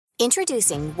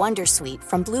Introducing Wondersuite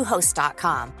from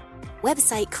Bluehost.com.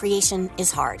 Website creation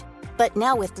is hard, but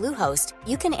now with Bluehost,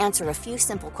 you can answer a few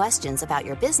simple questions about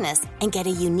your business and get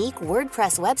a unique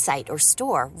WordPress website or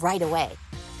store right away.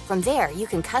 From there, you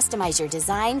can customize your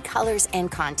design, colors,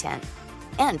 and content.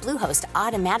 And Bluehost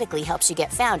automatically helps you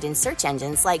get found in search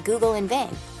engines like Google and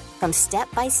Bing. From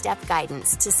step-by-step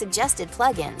guidance to suggested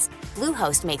plugins,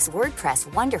 Bluehost makes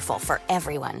WordPress wonderful for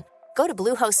everyone. Go to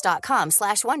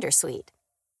bluehost.com/wondersuite.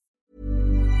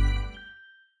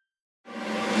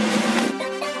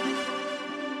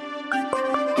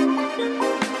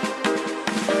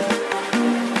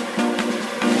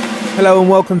 Hello and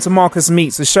welcome to Marcus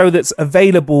Meets, a show that's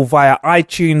available via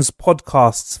iTunes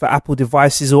podcasts for Apple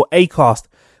devices or Acast,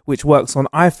 which works on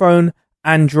iPhone,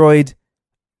 Android,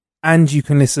 and you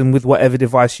can listen with whatever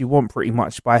device you want pretty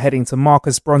much by heading to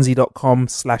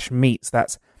marcusbronzy.com/meets.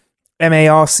 That's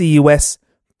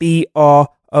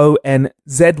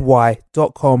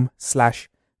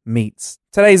marcusbronzy.com/meets.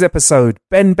 Today's episode,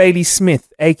 Ben Bailey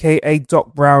Smith, aka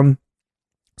Doc Brown,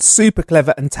 super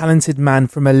clever and talented man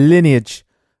from a lineage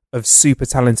of super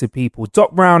talented people.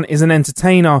 Doc Brown is an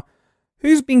entertainer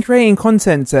who's been creating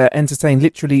content to entertain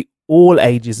literally all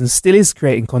ages and still is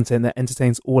creating content that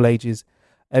entertains all ages.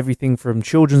 Everything from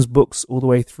children's books all the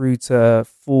way through to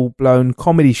full-blown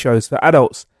comedy shows for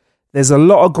adults. There's a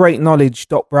lot of great knowledge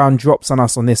Doc Brown drops on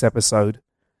us on this episode.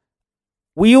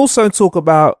 We also talk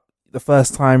about the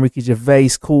first time Ricky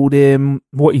Gervais called him,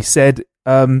 what he said,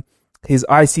 his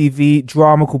ITV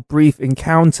drama called Brief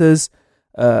Encounters,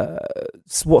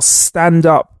 what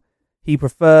stand-up he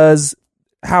prefers,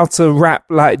 how to rap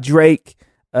like Drake,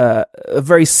 a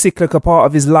very cyclical part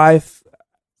of his life,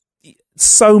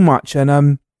 so much,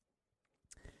 and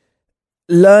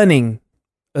learning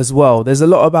as well. There's a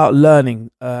lot about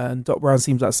learning, and Doc Brown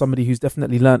seems like somebody who's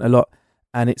definitely learned a lot,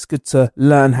 and it's good to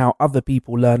learn how other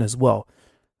people learn as well.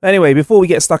 Anyway, before we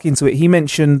get stuck into it, he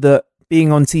mentioned that being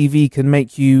on TV can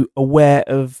make you aware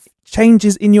of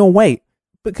changes in your weight.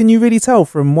 But can you really tell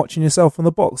from watching yourself on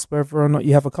the box whether or not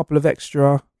you have a couple of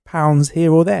extra pounds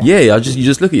here or there? Yeah, you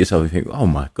just look at yourself and think, oh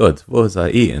my God, what was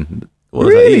I eating? What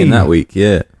was I eating that week?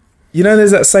 Yeah. You know, there's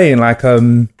that saying like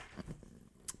the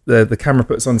camera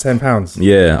puts on 10 pounds.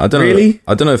 Yeah, I don't know.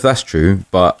 I don't know if that's true,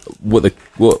 but what it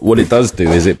does do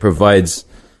is it provides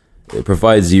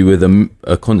you with a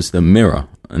constant mirror.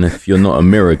 And if you're not a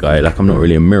mirror guy, like I'm not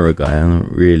really a mirror guy, I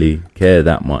don't really care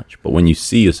that much. But when you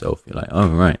see yourself, you're like, oh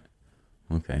right.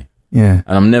 Okay. Yeah.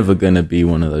 And I'm never going to be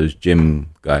one of those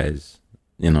gym guys.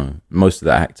 You know, most of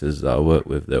the actors that I work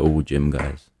with, they're all gym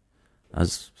guys. I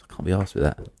can't be arsed with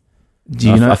that.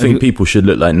 I think people should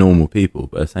look like normal people,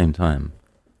 but at the same time,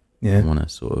 I want to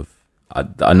sort of...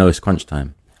 I know it's crunch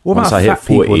time. What Once about I fat hit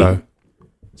 40, people, though?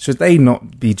 Should they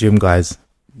not be gym guys?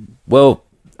 Well,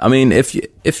 I mean, if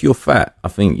you're fat, I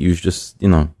think you just,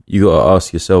 you got to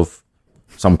ask yourself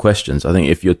some questions. I think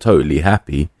if you're totally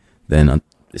happy, then...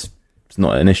 It's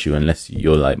not an issue unless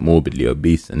you're like morbidly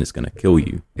obese and it's going to kill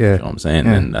you. Yeah. You know what I'm saying?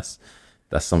 Yeah. And that's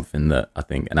something that I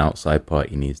think an outside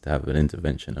party needs to have an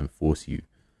intervention and force you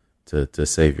to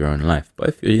save your own life. But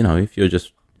if you're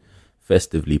just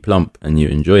festively plump and you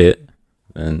enjoy it,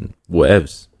 then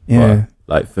whatevs. Yeah.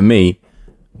 But like for me,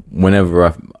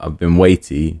 whenever I've been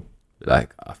weighty,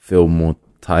 like I feel more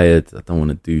tired. I don't want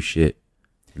to do shit.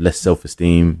 Less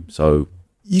self-esteem. So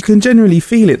you can generally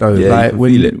feel it though. Yeah, like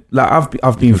when I've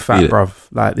been fat, bruv.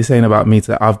 Like this ain't about me.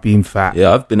 I've been fat.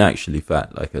 Yeah, I've been actually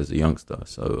fat, like as a youngster.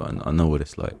 So I know what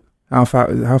it's like. How fat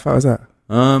was that?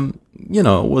 I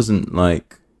wasn't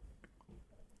like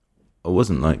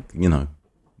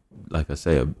like I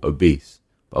say, obese.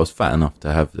 But I was fat enough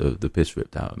to have the piss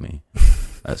ripped out of me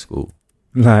at school.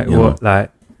 Like you what? Know?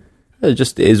 Like it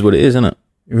just is what it is, isn't it?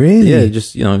 Really? Yeah.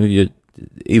 Just you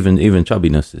even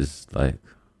chubbiness is like.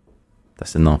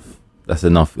 That's enough.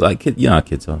 Like, how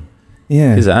kids are.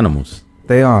 Yeah. Kids are animals.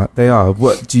 They are.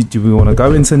 What do we want to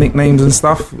go into nicknames and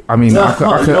stuff? I mean, I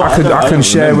can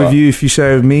share with you if you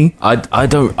share with me. I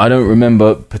don't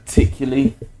remember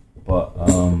particularly, but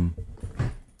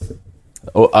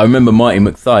I remember Marty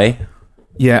McThigh.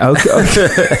 Yeah. Okay.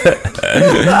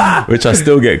 Which I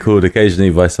still get called occasionally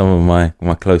by some of my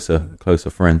closer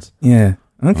friends. Yeah.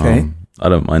 Okay. I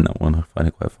don't mind that one. I find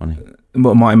it quite funny.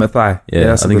 What, Marty McFly?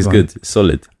 Yeah, I think it's good. It's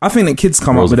solid. I think that kids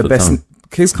come up with the best.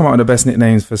 Kids come up with the best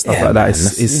nicknames for stuff like that.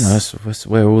 That's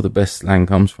where all the best slang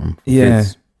comes from. Yeah,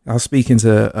 kids. I was speaking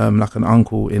to like an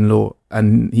uncle-in-law,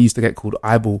 and he used to get called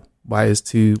Eyeball by his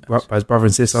brother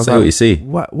and sister. I was like, what you see?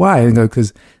 Why? And go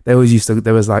because they always used to.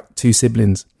 There was like two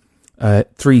siblings,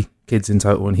 three kids in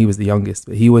total, and he was the youngest.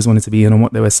 But he always wanted to be in on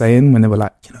what they were saying when they were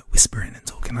like, whispering and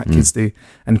talking like kids do.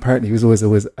 And apparently he was always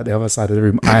at the other side of the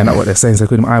room eyeing out what they're saying, so I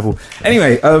couldn't eyeball.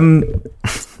 Anyway,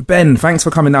 Ben, thanks for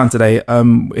coming down today.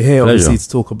 We're here obviously to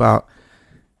talk about,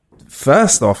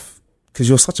 first off, because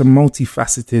you're such a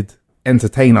multifaceted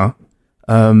entertainer,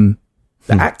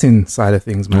 the acting side of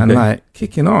things, man, like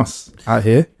kicking ass out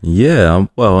here. Yeah,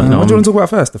 well, what do you want to talk about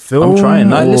first? The film? I'm trying.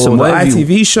 Like, listen, the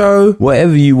ITV show?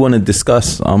 Whatever you want to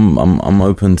discuss, I'm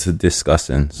open to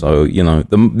discussing. So,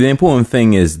 the important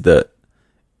thing is that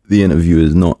the interview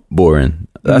is not boring.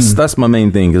 That's my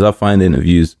main thing, because I find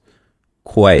interviews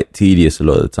quite tedious a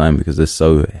lot of the time because they're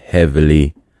so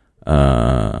heavily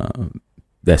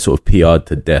they're sort of PR'd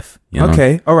to death.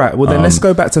 Okay, all right. Well, then let's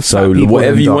go back to fat people.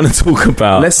 Whatever you want to talk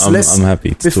about, I'm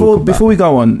happy to talk about. Before we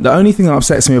go on, the only thing that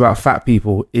upsets me about fat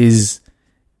people is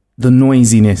the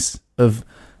noisiness of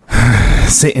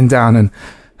sitting down and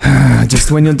just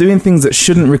when you're doing things that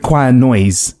shouldn't require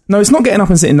noise. No, it's not getting up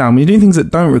and sitting down. When you're doing things that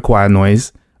don't require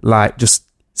noise, like just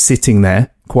sitting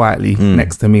there quietly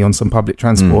next to me on some public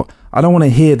transport, I don't want to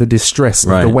hear the distress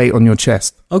of the weight on your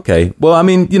chest. Okay. Well, I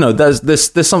mean,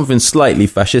 there's something slightly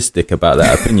fascistic about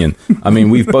that opinion. I mean,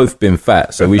 we've both been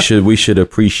fat, so we should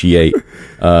appreciate,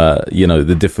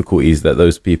 the difficulties that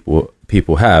those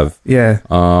people have. Yeah.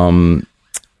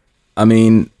 I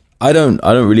mean, I don't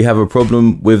really have a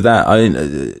problem with that.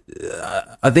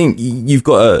 I think you've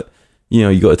got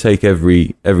to take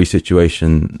every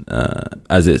situation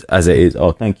as it is.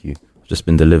 Oh, thank you. I've just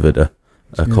been delivered a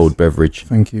cold beverage.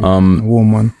 Thank you. A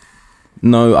warm one.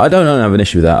 No, I don't have an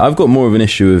issue with that. I've got more of an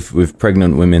issue with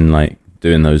pregnant women like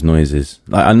doing those noises.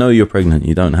 Like, I know you're pregnant.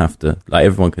 You don't have to. Like,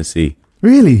 everyone can see.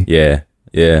 Really? Yeah.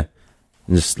 And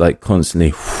just like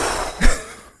constantly.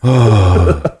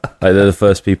 Like they're the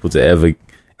first people to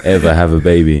ever have a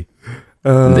baby.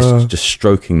 And they're just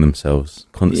stroking themselves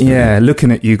constantly. Yeah,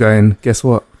 looking at you going, guess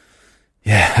what?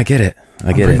 Yeah, I get it.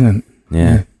 I'm pregnant.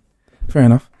 Yeah. Fair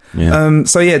enough. Yeah.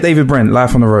 So yeah, David Brent,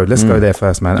 Life on the Road. Let's go there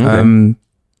first, man. Okay.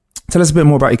 Tell us a bit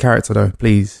more about your character, though,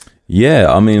 please.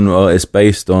 Yeah, I mean, well, it's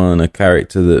based on a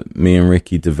character that me and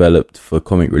Ricky developed for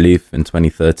Comic Relief in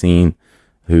 2013,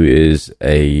 who is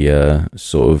a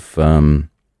sort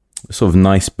of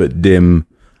nice but dim,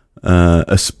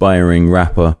 aspiring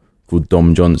rapper called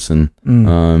Dom Johnson.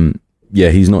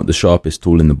 He's not the sharpest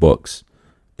tool in the box,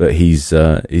 but he's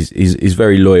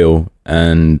very loyal,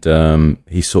 and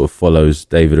he sort of follows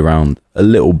David around a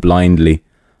little blindly,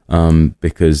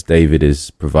 because David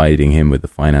is providing him with the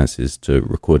finances to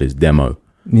record his demo.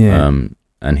 And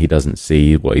he doesn't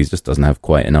see he just doesn't have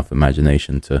quite enough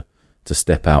imagination to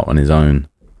step out on his own.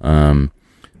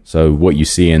 So what you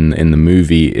see in the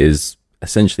movie is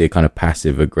essentially a kind of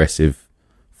passive aggressive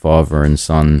father and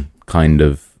son kind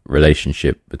of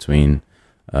relationship between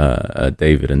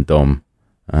David and Dom,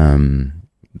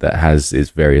 that has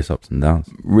its various ups and downs.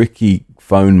 Ricky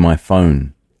phoned my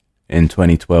phone in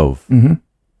 2012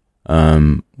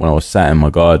 when I was sat in my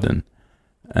garden,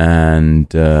 and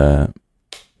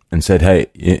said, "Hey,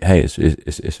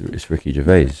 it's Ricky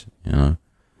Gervais,"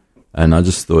 and I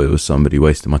just thought it was somebody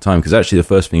wasting my time, because actually the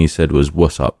first thing he said was,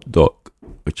 "What's up, Doc?"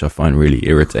 which I find really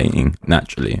irritating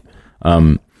naturally.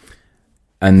 And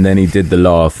then he did the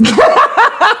laugh.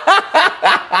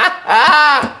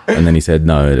 And then he said,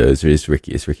 "No, it's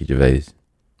Ricky Gervais."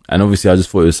 And obviously I just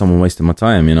thought it was someone wasting my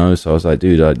time, so I was like,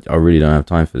 "Dude, I really don't have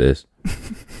time for this."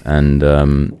 And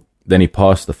then he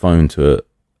passed the phone to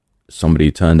somebody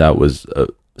who turned out was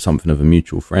something of a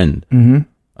mutual friend,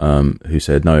 who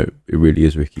said, "No, it really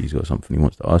is Ricky. He's got something he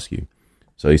wants to ask you."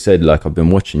 So he said, like, "I've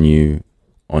been watching you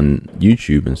on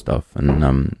YouTube and stuff, and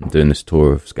I'm doing this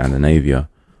tour of Scandinavia.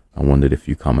 I wondered if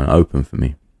you come and open for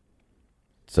me."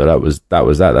 So that was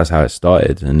that. That's how it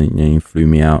started. And he flew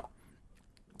me out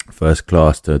first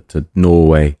class to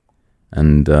Norway,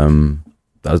 and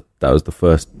that was the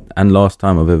first and last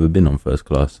time I've ever been on first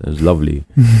class. It was lovely.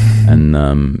 And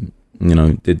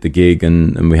did the gig,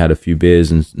 and we had a few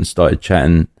beers and started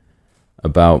chatting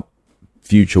about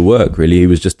future work. Really, he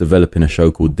was just developing a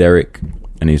show called Derek,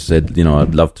 and he said,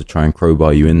 "I'd love to try and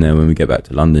crowbar you in there when we get back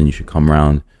to London. You should come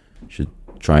round. You should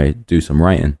try do some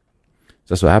writing."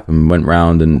 So that's what happened. We went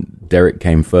round, and Derek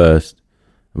came first.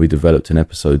 We developed an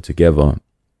episode together,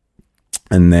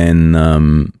 and then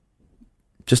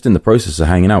just in the process of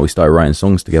hanging out, we started writing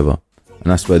songs together,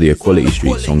 and that's where the Equality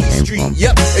Street song came from.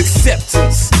 Yep,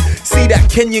 acceptance. See that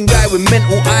Kenyan guy with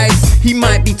mental eyes? He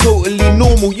might be totally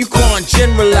normal. You can't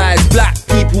generalize. Black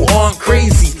people aren't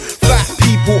crazy. Fat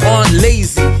people aren't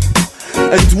lazy.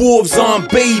 And dwarves aren't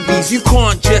babies. You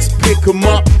can't just pick them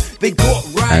up. They got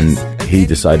rights. And he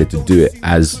decided to do it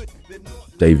as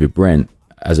David Brent,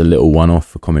 as a little one-off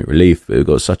for comic relief, but it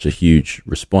got such a huge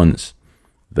response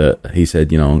that he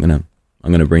said, you know, I'm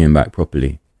gonna bring him back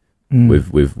properly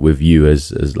with you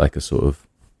as like a sort of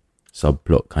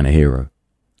subplot kind of hero.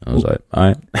 I was like, all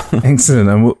right. Excellent.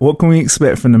 And what can we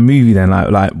expect from the movie then?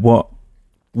 Like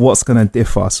what's going to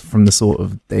differ us from the sort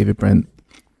of David Brent?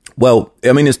 Well,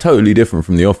 I mean, it's totally different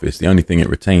from The Office. The only thing it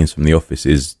retains from The Office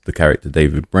is the character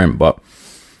David Brent, but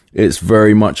it's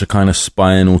very much a kind of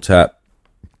Spinal Tap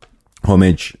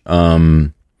homage.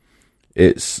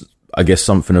 It's, I guess,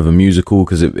 something of a musical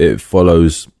because it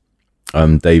follows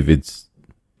David's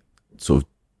sort of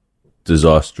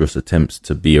disastrous attempts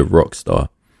to be a rock star.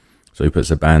 So he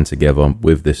puts a band together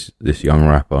with this young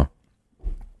rapper,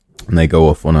 and they go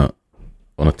off on a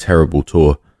terrible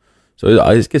tour. So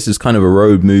I guess it's kind of a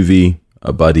road movie,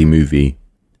 a buddy movie,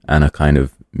 and a kind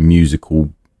of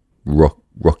musical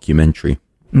rockumentary.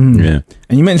 Yeah.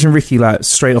 And you mentioned Ricky, like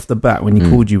straight off the bat when he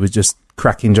called you, was just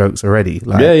cracking jokes already.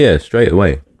 Like, yeah, straight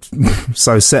away.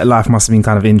 So set life must have been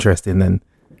kind of interesting then.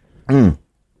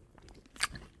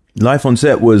 Life on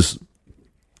set was,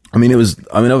 I've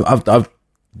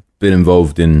been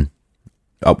involved in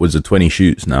upwards of 20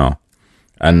 shoots now,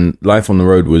 and life on the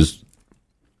road was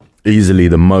easily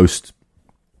the most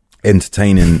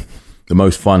entertaining, the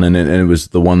most fun, and it was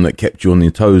the one that kept you on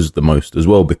your toes the most as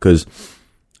well, because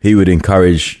he would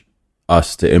encourage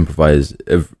us to improvise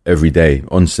every day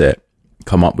on set,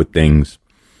 come up with things,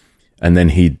 and then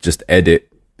he'd just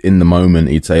edit in the moment.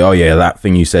 He'd say, oh yeah, that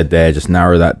thing you said there, just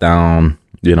narrow that down,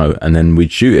 you know, and then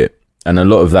we'd shoot it. And a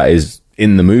lot of that is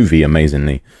in the movie,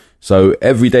 amazingly. So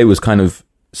every day was kind of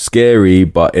scary,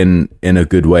 but in a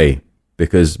good way,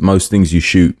 because most things you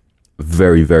shoot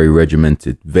very, very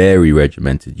regimented.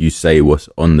 You say what's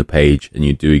on the page and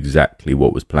you do exactly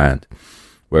what was planned.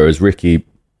 Whereas Ricky,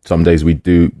 some days we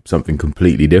do something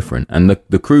completely different, and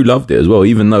the crew loved it as well.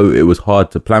 Even though it was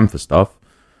hard to plan for stuff,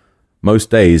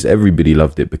 most days everybody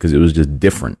loved it because it was just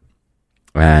different.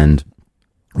 And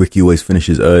Ricky always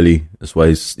finishes early. That's why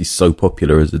he's so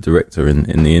popular as a director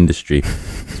in the industry.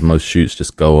 Most shoots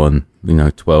just go on,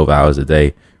 12 hours a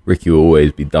day. Ricky will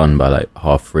always be done by like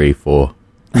 3:30, 4.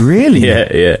 Really?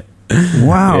 Yeah.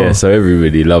 Wow. Yeah, so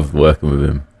everybody loved working with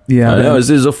him. Yeah. It was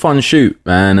a fun shoot,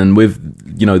 man. And with,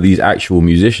 these actual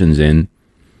musicians in,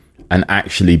 and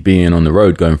actually being on the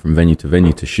road, going from venue to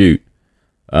venue to shoot,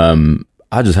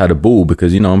 I just had a ball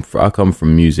because, I come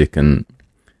from music, and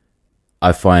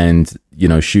I find,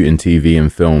 shooting TV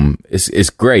and film, it's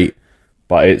great,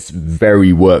 but it's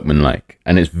very workmanlike,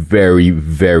 and it's very,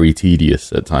 very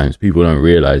tedious at times. People don't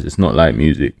realize it's not like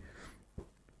music.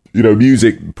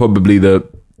 Music, probably the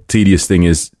tedious thing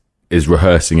is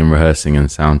rehearsing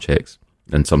and sound checks,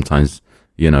 and sometimes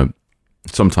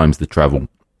the travel.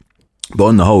 But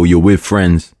on the whole, you're with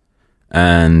friends,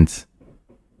 and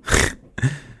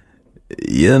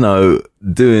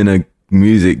doing a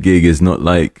music gig is not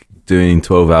like doing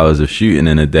 12 hours of shooting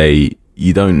in a day.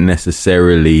 You don't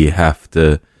necessarily have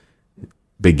to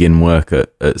begin work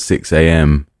at 6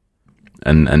 a.m.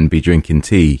 and be drinking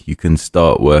tea. You can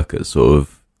start work at sort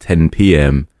of 10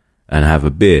 p.m. and have a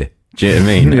beer. Do you know what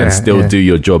I mean? And still do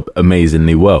your job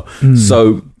amazingly well.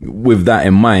 So with that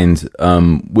in mind,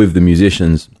 with the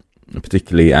musicians,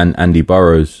 particularly Andy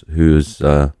Burrows, who's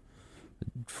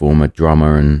former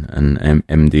drummer and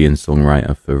MD and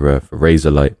songwriter for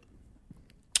Razorlight,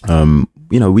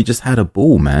 we just had a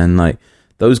ball, man. Like,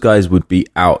 those guys would be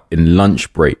out in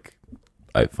lunch break,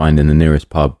 like finding the nearest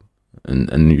pub,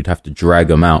 and you'd have to drag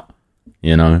them out,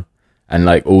 and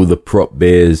like all the prop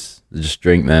beers, just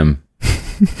drink them.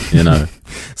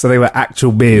 So they were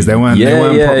actual beers. They weren't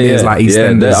prop beers like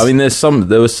EastEnders.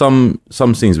 There was some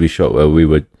scenes we shot where we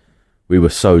were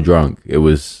so drunk it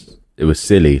was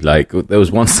silly. Like, there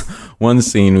was one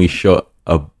scene we shot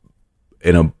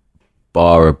in a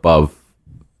bar above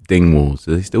Dingwalls.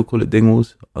 Do they still call it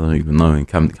Dingwalls? I don't even know, in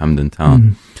Camden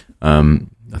Town.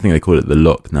 I think they call it the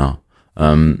Lock now.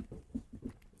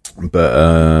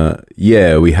 But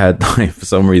we had, like, for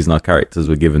some reason our characters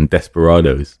were given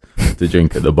Desperados to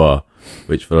drink at the bar,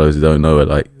 which, for those who don't know, are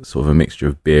like sort of a mixture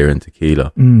of beer and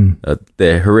tequila.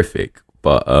 They're horrific,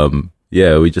 but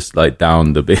we just like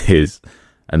downed the beers,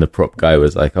 and the prop guy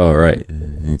was like, "All right, you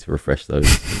need to refresh those."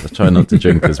 I try not to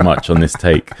drink as much on this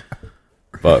take,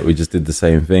 but we just did the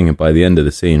same thing, and by the end of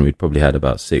the scene we'd probably had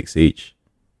about 6 each.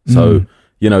 So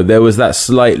there was that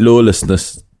slight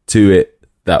lawlessness to it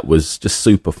that was just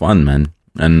super fun, man.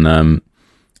 And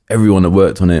everyone that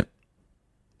worked on it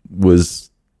was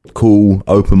cool,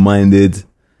 open-minded,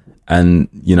 and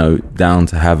down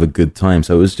to have a good time.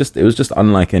 So it was just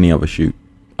unlike any other shoot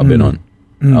I've been on.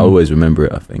 I always remember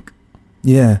it, I think.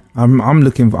 Yeah, I'm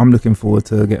looking forward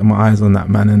to getting my eyes on that,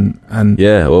 man. And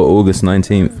yeah, well, August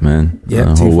 19th, man. Yeah,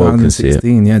 the whole world can see it.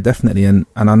 2016. Yeah, definitely. And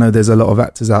I know there's a lot of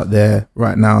actors out there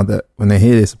right now that when they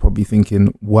hear this are probably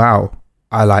thinking, "Wow,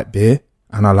 I like beer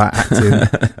and I like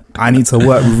acting. I need to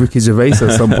work with Ricky Gervais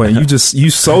at some point." You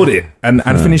sold it, and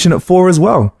finishing at 4 as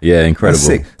well. Yeah, incredible. That's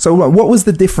sick. So what was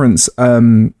the difference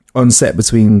on set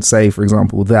between, say, for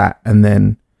example, that and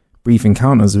then Brief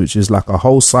Encounters, which is like a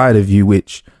whole side of you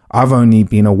which I've only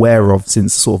been aware of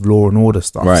since sort of Law and Order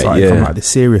stuff. Right, so yeah. like the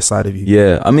serious side of you.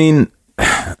 Yeah, I mean,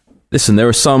 listen, there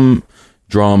are some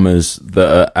dramas that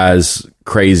are as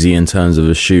crazy in terms of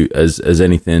a shoot as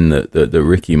anything that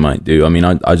Ricky might do. I mean,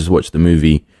 I just watched a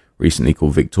movie recently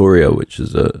called Victoria, which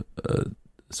is a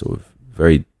sort of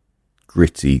very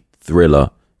gritty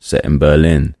thriller set in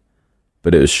Berlin,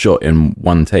 but it was shot in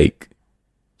one take.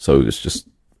 So it was just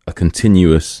a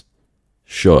continuous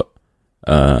shot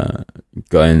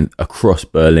going across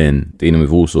Berlin, dealing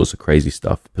with all sorts of crazy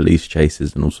stuff, police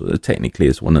chases and all sorts. Technically,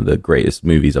 it's one of the greatest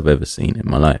movies I've ever seen in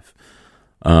my life.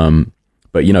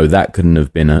 But you know, that couldn't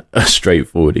have been a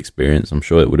straightforward experience. I'm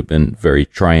sure it would have been very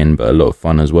trying, but a lot of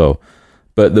fun as well.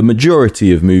 But the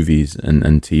majority of movies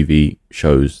and TV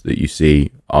shows that you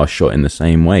see are shot in the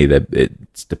same way.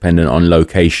 It's dependent on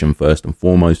location first and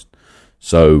foremost.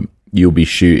 So you'll be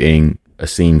shooting a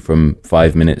scene from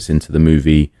 5 minutes into the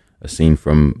movie, a scene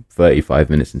from 35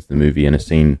 minutes into the movie, and a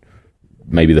scene,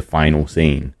 maybe the final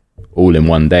scene, all in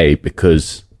one day,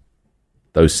 because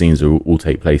those scenes all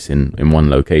take place in one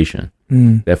location.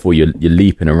 Therefore, you're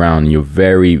leaping around. And you're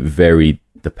very, very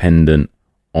dependent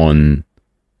on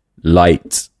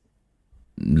light,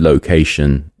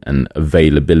 location, and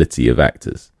availability of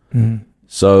actors.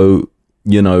 So,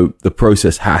 you know, the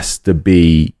process has to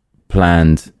be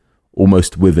planned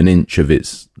almost with an inch of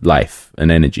its life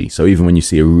and energy. So even when you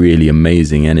see a really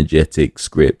amazing, energetic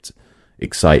script,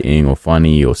 exciting or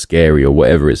funny or scary or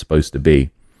whatever it's supposed to be,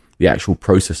 the actual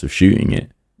process of shooting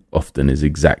it often is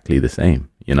exactly the same.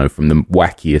 You know, from the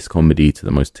wackiest comedy to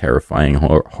the most terrifying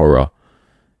horror,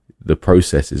 the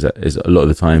process is a lot of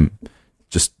the time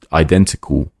just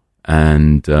identical.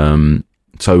 And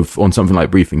so on something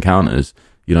like Brief Encounters,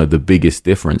 you know, the biggest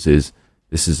difference is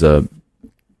this is an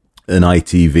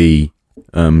ITV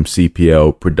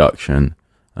CPL production,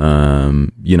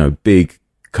 you know, big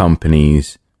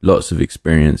companies, lots of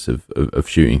experience of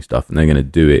shooting stuff, and they're going to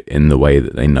do it in the way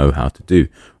that they know how to do.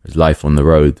 Whereas Life on the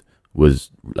Road was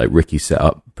like Ricky set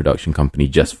up a production company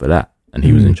just for that, and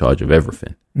he was in charge of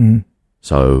everything.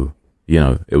 So, you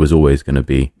know, it was always going to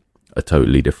be a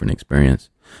totally different experience.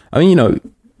 I mean, you know,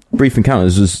 Brief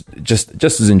Encounters was just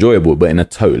as enjoyable, but in a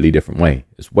totally different way.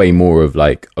 It's way more of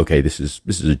like, okay, this is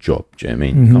a job. Do you know what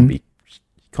I mean? You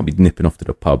can't be nipping off to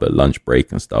the pub at lunch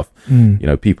break and stuff. You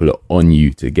know, people are on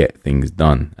you to get things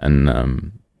done,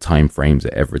 and time frames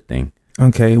are everything.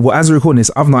 Okay, well, as we're recording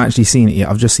this, I've not actually seen it yet.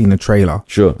 I've just seen the trailer.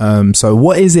 Sure. So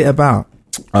what is it about?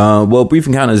 Well, Brief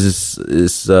Encounters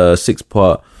is a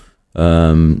 6-part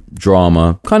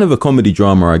drama, kind of a comedy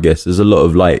drama, I guess. There's a lot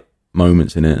of light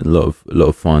moments in it, a lot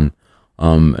of fun,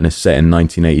 and it's set in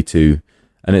 1982,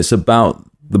 and it's about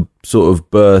the sort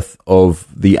of birth of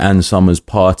the Ann Summers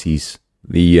parties,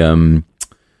 the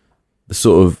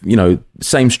sort of, you know,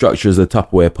 same structure as the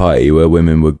Tupperware party, where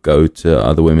women would go to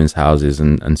other women's houses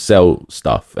and sell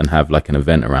stuff and have like an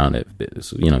event around it,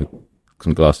 you know,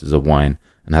 some glasses of wine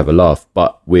and have a laugh,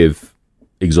 but with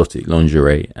exotic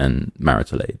lingerie and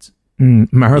marital aids.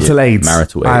 Marital aids.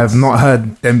 Marital aids. I have not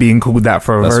heard them being called that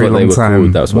for a very long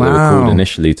time. That's what they were called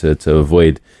initially to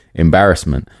avoid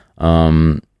embarrassment.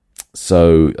 So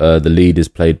the lead is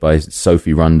played by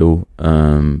Sophie Rundle,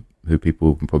 who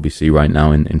people can probably see right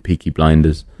now in Peaky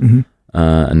Blinders.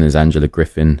 And there's Angela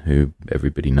Griffin, who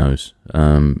everybody knows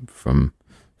from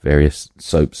various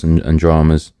soaps and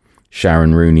dramas.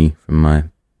 Sharon Rooney from My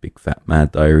Big Fat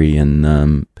Mad Diary,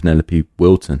 and Penelope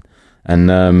Wilton.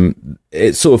 And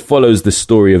it sort of follows the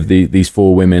story of these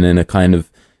 4 women in a kind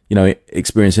of, you know,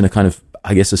 experiencing a kind of,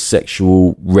 I guess, a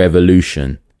sexual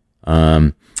revolution.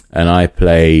 And I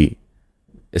play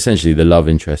essentially the love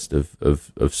interest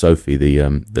of Sophie,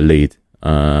 the lead.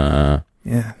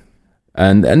 Yeah.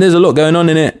 And there's a lot going on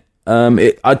in it.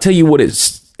 I tell you what,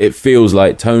 it feels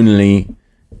like tonally.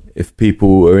 If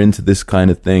people are into this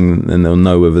kind of thing, then they'll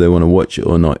know whether they want to watch it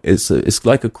or not. It's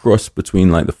like a cross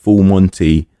between like the Full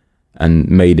Monty and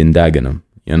Made in Dagenham.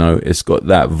 You know, it's got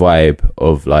that vibe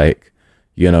of like,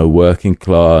 you know, working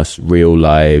class, real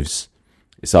lives.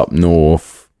 It's up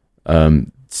north,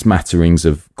 smatterings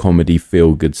of comedy,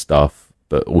 feel good stuff,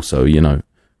 but also, you know,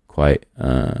 quite,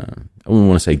 I wouldn't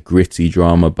want to say gritty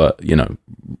drama, but, you know,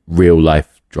 real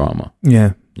life drama.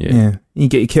 Yeah. Yeah. You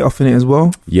get your kit off in it as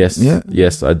well? Yes. Yeah.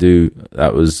 Yes, I do.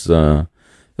 That was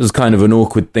kind of an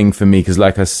awkward thing for me because,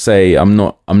 like I say, I'm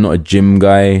not a gym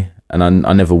guy, and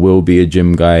I never will be a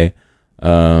gym guy.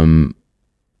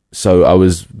 So I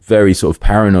was very sort of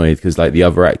paranoid because like the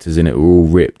other actors in it were all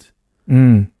ripped.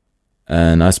 And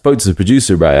I spoke to the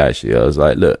producer about it, actually. I was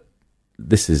like, look,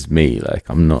 this is me. Like,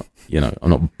 I'm not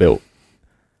built.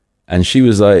 And she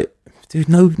was like, dude,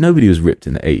 nobody was ripped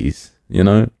in the 80s,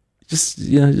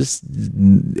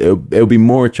 it'll be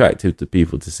more attractive to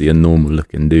people to see a normal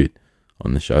looking dude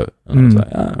on the show. And I was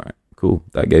like, all right, cool.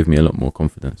 That gave me a lot more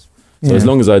confidence. So as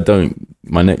long as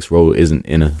my next role isn't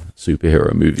in a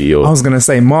superhero movie, or I was going to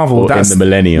say Marvel, that's in the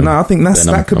millennium. No, I think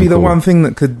that could be the one thing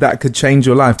that could change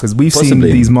your life, because we've seen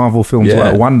these Marvel films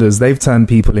work wonders. They've turned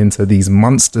people into these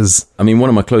monsters. I mean, one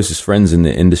of my closest friends in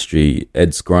the industry,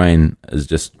 Ed Skrein, has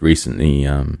just recently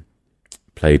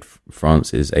played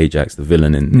Francis Ajax, the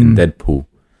villain in Deadpool,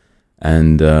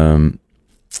 and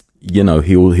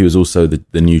he was also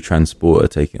the new transporter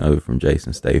taking over from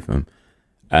Jason Statham.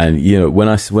 And when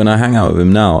I hang out with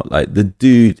him now, like, the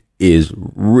dude is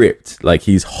ripped, like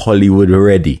he's Hollywood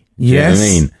ready. You know what I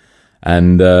mean?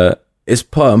 And it's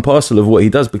part and parcel of what he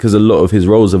does, because a lot of his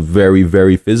roles are very,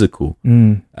 very physical.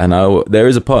 And there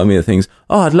is a part of me that thinks,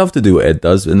 oh, I'd love to do what Ed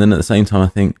does, and then at the same time I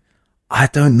think, I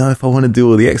don't know if I want to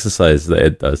do all the exercise that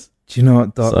Ed does. Do you know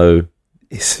what, Doc? So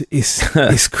it's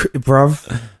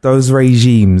bruv, those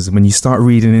regimes, when you start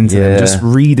reading into them, just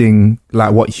reading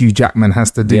like what Hugh Jackman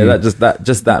has to do,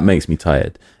 that makes me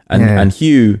tired. And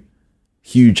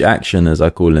huge action, as I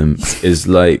call him, is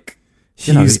like,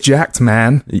 he's jacked,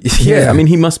 man. I mean,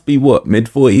 he must be what,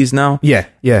 mid-40s now? Yeah.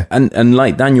 And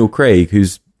like Daniel Craig,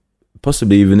 who's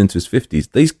possibly even into his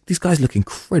 50s, these guys look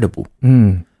incredible.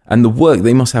 And the work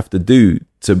they must have to do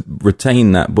to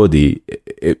retain that body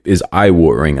is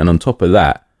eye-watering. And on top of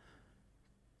that,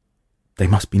 they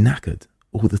must be knackered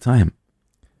all the time.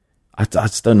 I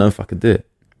just don't know if I could do it.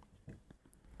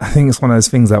 I think it's one of those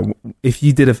things that if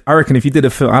you did a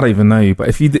film, I don't even know you, but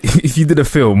if you did a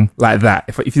film like that,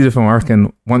 if you did a film, I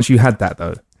reckon once you had that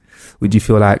though, would you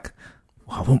feel like,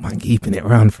 well, I wouldn't mind keeping it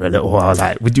around for a little while?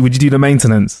 Like, would you do the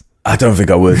maintenance? I don't think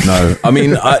I would, no. I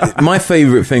mean, my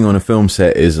favourite thing on a film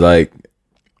set is like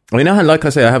I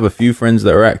have a few friends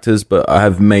that are actors, but I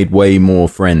have made way more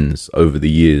friends over the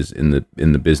years in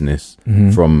the business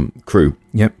from crew.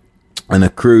 Yep. And a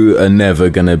crew are never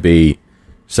going to be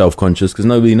self-conscious because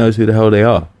nobody knows who the hell they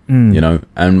are,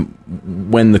 And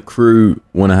when the crew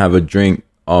want to have a drink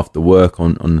after work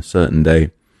on a certain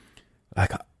day,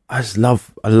 like I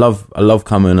love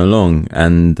coming along.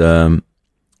 And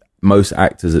most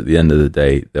actors at the end of the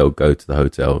day, they'll go to the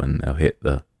hotel and they'll hit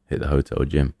the hotel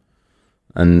gym.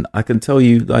 And I can tell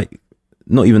you, like,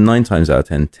 not even 9 times out of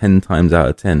 10, 10 times out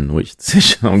of 10, which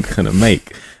decision I'm going to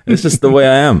make. It's just the way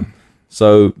I am.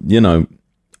 So,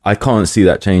 I can't see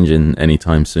that changing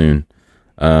anytime soon.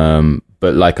 But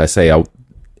like I say,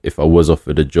 if I was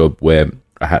offered a job where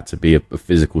I had to be a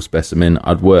physical specimen,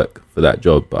 I'd work for that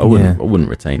job, but I wouldn't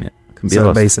retain it.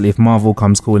 So basically, if Marvel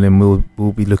comes calling,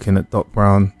 we'll be looking at Doc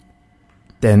Brown,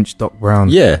 Doc Brown.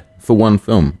 Yeah, for one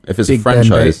film. If it's a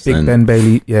franchise. Big Ben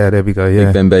Bailey. Yeah, there we go. Yeah.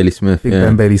 Big Ben Bailey Smith.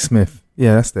 Ben Bailey Smith.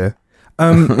 Yeah, that's there.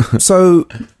 So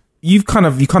you kind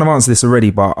of answered this already,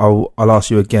 but I'll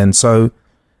ask you again. So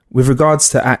with regards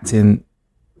to acting,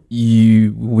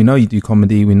 we know you do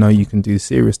comedy. We know you can do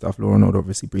serious stuff. Law and Order,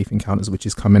 obviously, Brief Encounters, which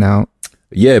is coming out.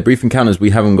 Yeah, Brief Encounters.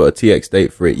 We haven't got a TX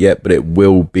date for it yet, but it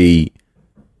will be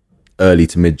early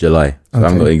to mid-July. So I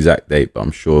haven't got an exact date, but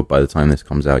I'm sure by the time this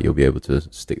comes out, you'll be able to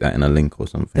stick that in a link or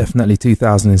something. Definitely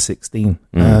 2016.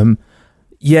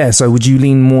 So would you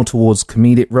lean more towards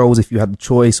comedic roles if you had the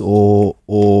choice, or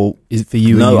is it for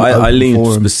you? No, I lean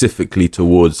specifically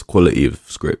towards quality of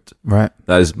script. Right.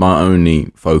 That is my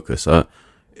only focus.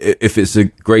 If it's a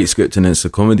great script and it's a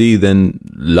comedy, then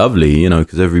lovely,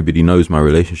 because everybody knows my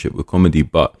relationship with comedy,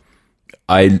 but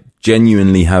I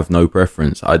genuinely have no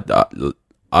preference.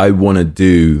 I want to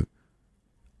do,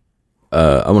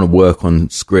 I want to work on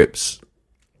scripts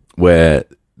where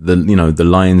the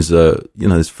lines are,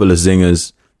 it's full of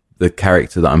zingers. The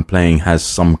character that I'm playing has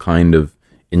some kind of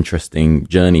interesting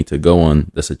journey to go on.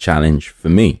 That's a challenge for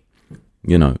me,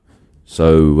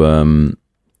 So,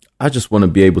 I just want to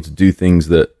be able to do things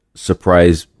that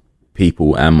surprise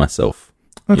people and myself,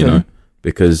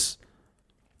 because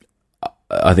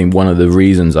I think one of the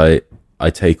reasons I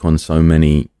take on so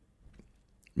many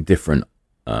different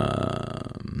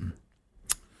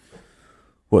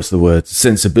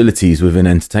sensibilities within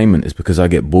entertainment is because I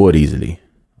get bored easily.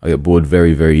 I get bored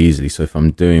very, very easily. So if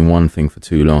I'm doing one thing for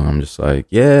too long, I'm just like,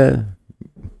 it's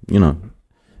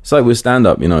like with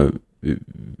stand-up,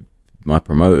 my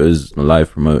promoters, my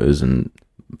live promoters and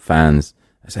fans,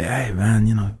 I say, hey man,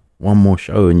 you know, one more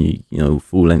show and you know,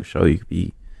 full length show, you could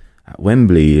be at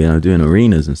Wembley, you know, doing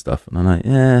arenas and stuff. And I'm like,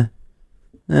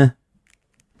 I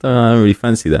don't really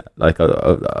fancy that. Like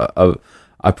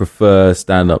I prefer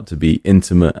stand up to be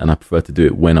intimate, and I prefer to do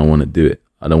it when I want to do it.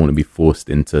 I don't want to be forced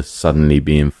into suddenly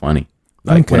being funny.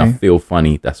 Like when I feel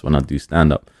funny, that's when I do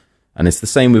stand up. And it's the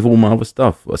same with all my other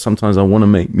stuff. Sometimes I want to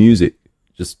make music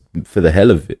just for the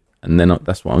hell of it, and then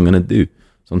that's what I'm going to do.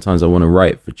 Sometimes I want to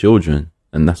write for children,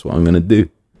 and that's what I'm going to do.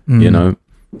 You know,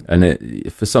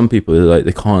 and for some people, like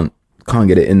they can't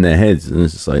get it in their heads, and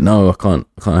it's just like, no, I can't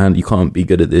handle. You can't be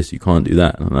good at this. You can't do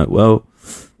that. And I'm like, well.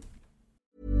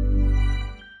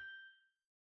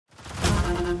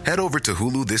 Head over to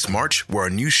Hulu this March, where our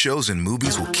new shows and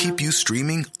movies will keep you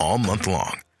streaming all month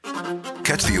long.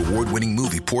 Catch the award-winning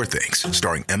movie Poor Things,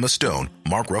 starring Emma Stone,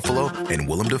 Mark Ruffalo, and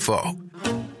Willem Dafoe.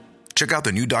 Check out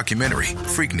the new documentary,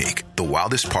 Freaknik, The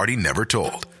Wildest Party Never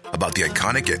Told, about the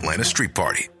iconic Atlanta Street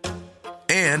Party.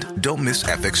 And don't miss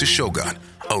FX's Shogun,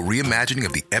 a reimagining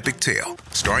of the epic tale,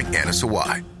 starring Anna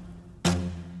Sawai.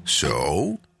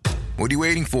 So, what are you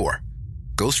waiting for?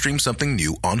 Go stream something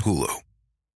new on Hulu.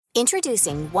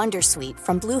 Introducing Wondersuite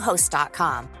from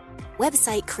Bluehost.com.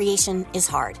 Website creation is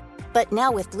hard, but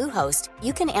now with Bluehost,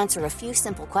 you can answer a few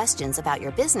simple questions about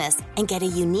your business and get a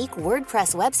unique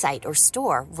WordPress website or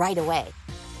store right away.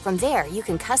 From there, you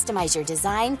can customize your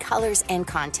design, colors, and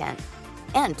content.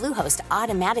 And Bluehost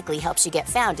automatically helps you get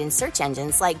found in search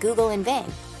engines like Google and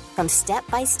Bing. From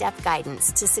step-by-step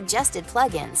guidance to suggested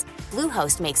plugins,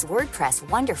 Bluehost makes WordPress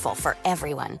wonderful for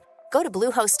everyone. Go to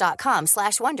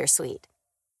bluehost.com/wondersuite.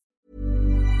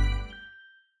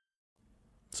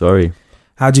 Sorry.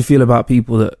 How do you feel about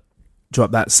people that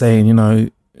drop that saying, you know,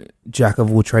 jack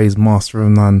of all trades, master of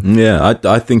none? Yeah,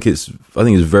 I think it's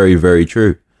very, very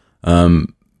true. But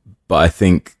I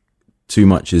think too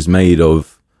much is made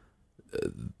of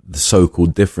the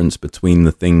so-called difference between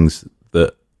the things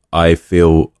that I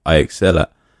feel I excel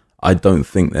at. I don't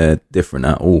think they're different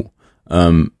at all.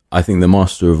 I think the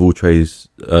master of all trades,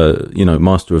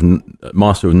 master of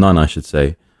none, I should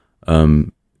say.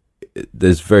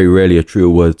 There's very rarely a truer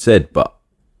word said, but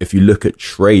if you look at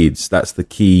trades, that's the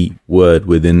key word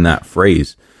within that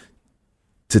phrase.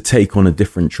 To take on a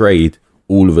different trade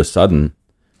all of a sudden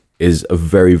is a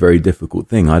very, very difficult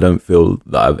thing. I don't feel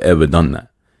that I've ever done that.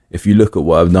 If you look at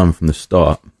what I've done from the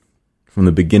start, from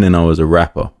the beginning, I was a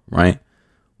rapper, right?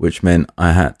 Which meant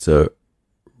I had to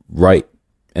write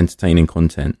entertaining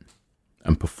content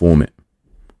and perform it.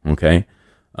 Okay.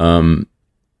 From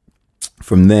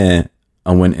there,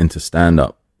 I went into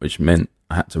stand-up, which meant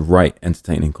I had to write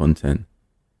entertaining content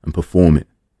and perform it.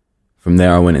 From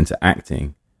there, I went into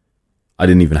acting. I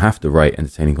didn't even have to write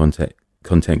entertaining content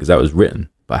because that was written,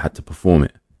 but I had to perform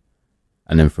it.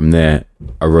 And then from there,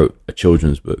 I wrote a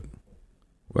children's book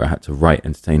where I had to write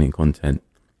entertaining content,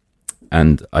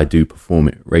 and I do perform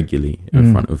it regularly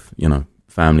in front of, you know,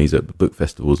 families at book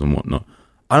festivals and whatnot.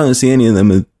 I don't see any of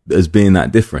them as being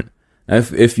that different. Now,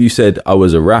 if you said I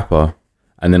was a rapper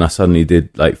and then I suddenly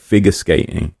did like figure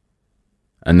skating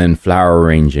and then flower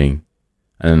arranging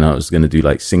and then I was going to do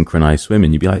like synchronized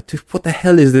swimming, you'd be like, dude, what the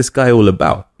hell is this guy all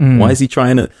about? Why is he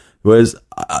trying to... Whereas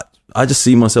I just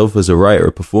see myself as a writer,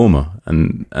 a performer,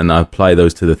 and I apply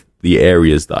those to the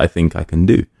areas that I think I can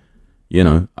do. You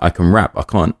know, I can rap. I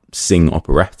can't sing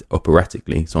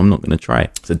operatically, so I'm not going to try.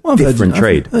 It's a different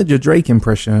trade. I've heard your Drake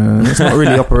impression. It's not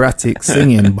really operatic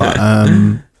singing, but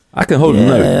I can hold a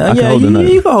note. I can hold a note.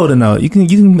 You can hold a note. You can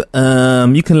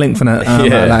link from that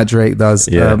like Drake does.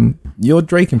 Yeah. Your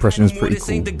Drake impression is pretty cool.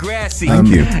 Thank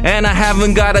you. And I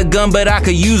haven't got a gun, but I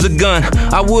could use a gun.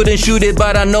 I wouldn't shoot it,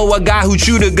 but I know a guy who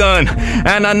shoot a gun.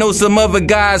 And I know some other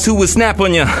guys who would snap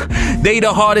on you. They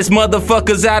the hardest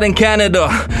motherfuckers out in Canada.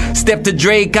 Step to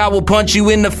Drake, I will punch you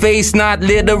in the face. Not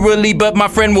literally, but my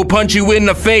friend will punch you in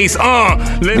the face.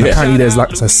 Apparently there's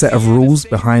like a set of rules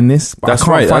behind this. But That's I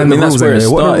can't right. find the that's rules where it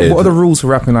anywhere. started. What are the rules for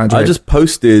rapping like Drake? I just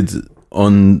posted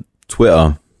on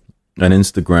Twitter and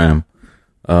Instagram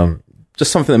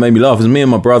just something that made me laugh. Because me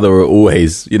and my brother are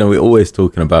always, we're always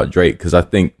talking about Drake because I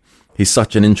think he's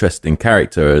such an interesting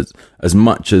character. As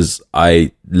much as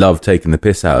I love taking the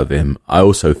piss out of him, I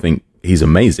also think he's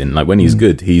amazing. Like when he's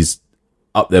good, he's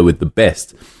up there with the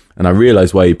best. And I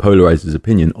realize why he polarized his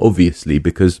opinion, obviously,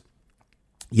 because,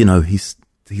 he's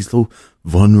all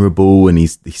vulnerable and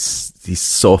he's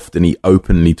soft and he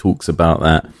openly talks about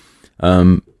that.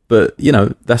 But,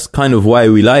 that's kind of why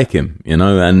we like him,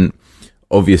 and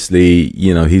obviously,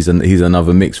 he's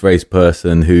another mixed race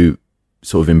person who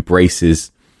sort of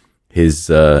embraces his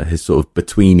sort of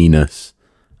betweeniness.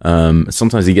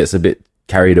 Sometimes he gets a bit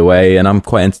carried away, and I'm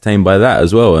quite entertained by that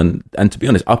as well. And to be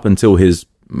honest, up until his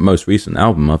most recent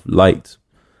album, I've liked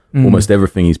almost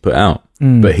everything he's put out.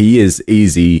 But he is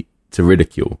easy to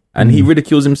ridicule, and he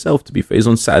ridicules himself, to be fair. He's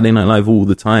on Saturday Night Live all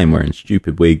the time wearing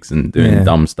stupid wigs and doing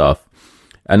dumb stuff,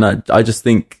 and I just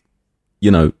think,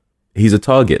 you know, he's a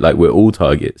target, like we're all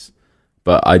targets,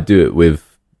 but I do it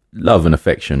with love and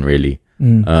affection, really.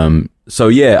 So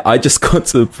yeah, I just got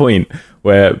to the point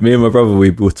where me and my brother, we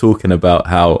were talking about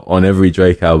how on every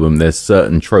Drake album there's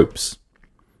certain tropes,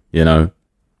 you know,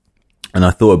 and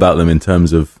I thought about them in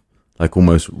terms of like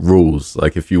almost rules.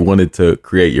 Like if you wanted to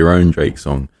create your own Drake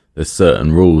song, there's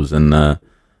certain rules, and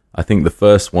I think the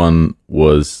first one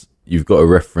was you've got to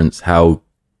reference how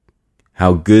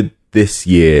good this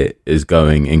year is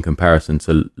going in comparison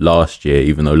to last year,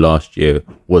 even though last year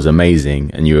was amazing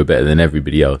and you were better than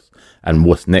everybody else. And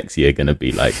what's next year going to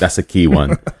be like? That's a key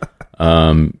one.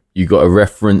 You got to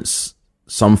reference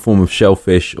some form of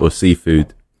shellfish or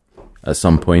seafood at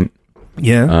some point.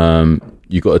 Yeah.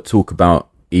 You got to talk about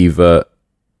either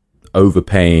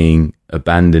overpaying,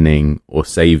 abandoning, or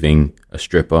saving a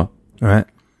stripper. All right.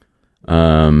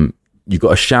 You got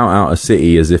to shout out a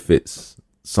city as if it's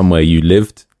somewhere you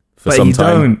lived for But some you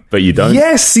time. don't. But you don't.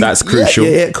 Yes. That's crucial.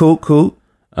 Yeah, cool.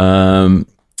 And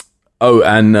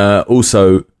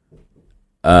also,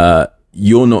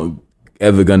 you're not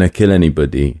ever gonna kill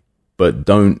anybody, but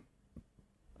don't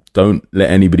let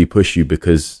anybody push you,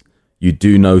 because you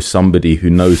do know somebody who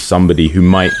knows somebody who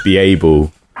might be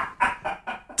able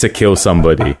to kill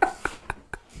somebody.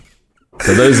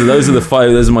 So those are the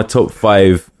five. Those are my top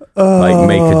five, like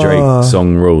make a Drake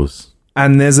song rules.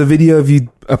 And there's a video of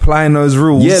you applying those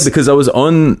rules. Yeah, because I was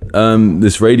on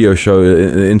this radio show,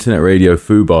 internet radio,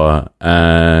 Fubar,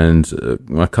 and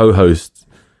my co-host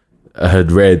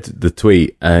had read the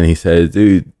tweet, and he said,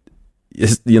 "Dude,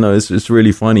 it's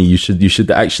really funny. You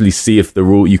should actually see if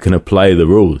you can apply the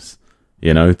rules,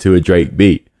 to a Drake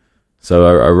beat." So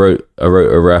I wrote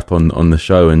a rap on the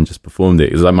show and just performed it.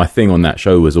 It was like my thing on that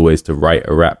show was always to write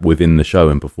a rap within the show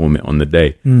and perform it on the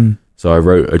day. So I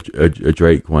wrote a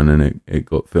Drake one, and it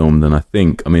got filmed. And I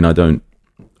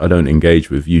don't engage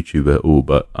with YouTube at all,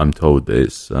 but I'm told that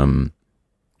it's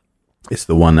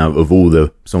the one out of all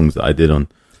the songs that I did on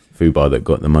Fubar that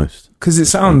got the most. Because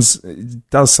it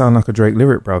does sound like a Drake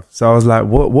lyric, bruv. So I was like,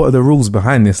 what are the rules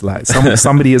behind this? Like,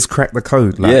 somebody has cracked the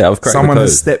code. Like, yeah, I've cracked someone the code.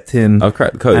 has stepped in. I've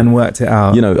cracked the code and worked it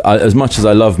out. As much as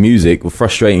I love music, the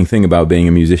frustrating thing about being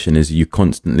a musician is you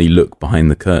constantly look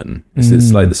behind the curtain.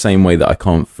 It's like the same way that I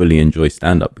can't fully enjoy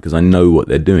stand-up, because I know what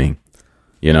they're doing.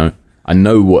 I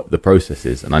know what the process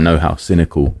is, and I know how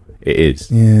cynical it is.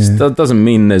 Yeah. That doesn't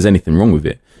mean there's anything wrong with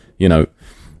it.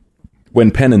 When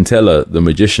Penn and Teller, the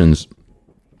magicians,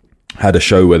 had a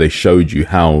show where they showed you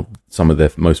how some of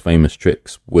their most famous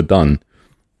tricks were done,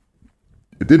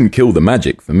 it didn't kill the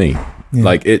magic for me. Yeah.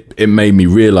 Like it made me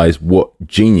realize what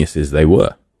geniuses they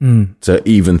were to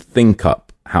even think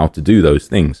up how to do those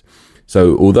things.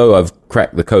 So although I've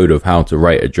cracked the code of how to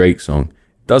write a Drake song,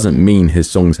 doesn't mean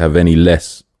his songs have any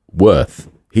less worth.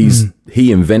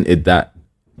 He invented that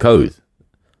code,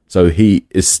 so he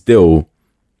is still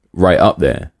right up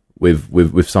there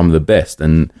with some of the best.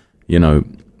 And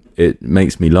it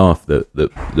makes me laugh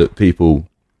that people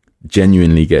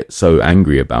genuinely get so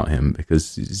angry about him,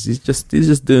 because he's just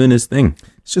doing his thing.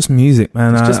 It's just music,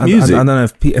 man. It's just music. I don't know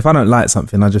if I don't like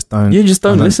something, I just don't. You just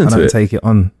don't listen to it. I don't take it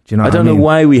on. Do you know? I don't know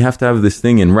why we have to have this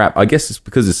thing in rap. I guess it's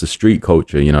because it's a street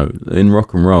culture. In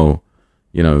rock and roll,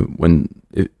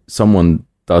 if someone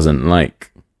doesn't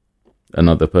like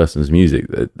another person's music,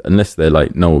 unless they're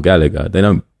like Noel Gallagher, they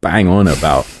don't bang on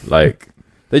about like.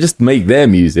 They just make their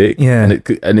music,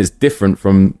 and it's different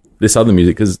from this other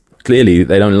music, because clearly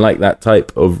they don't like that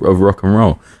type of rock and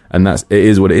roll, and it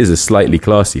is what it is. It's slightly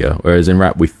classier, whereas in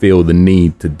rap we feel the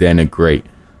need to denigrate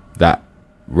that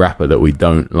rapper that we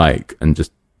don't like and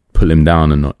just pull him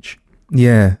down a notch.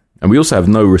 Yeah, and we also have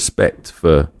no respect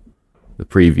for the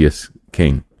previous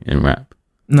king in rap.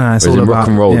 Nah, it's whereas all in about rock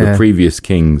and roll, the previous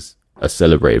kings are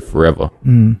celebrated forever.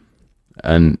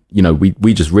 And,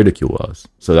 we just ridicule us.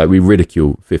 So like we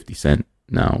ridicule 50 Cent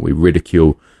now. We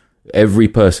ridicule every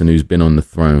person who's been on the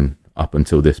throne up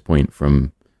until this point,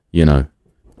 from,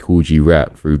 Kool G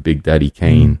Rap through Big Daddy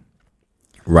Kane,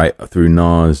 right through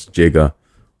Nas, Jigga.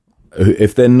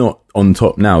 If they're not on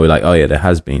top now, we're like, oh yeah, there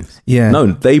has been. Yeah. No,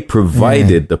 they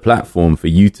provided the platform for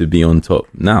you to be on top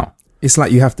now. It's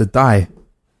like you have to die.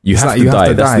 You have to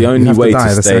die. That's the only way to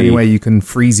stay. That's the only way you can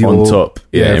freeze your on top.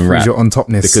 In rap. Your on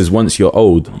topness. Because once you're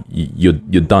old,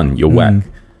 you're done. You're whack.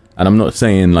 And I'm not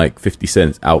saying like 50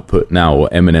 Cent's output now or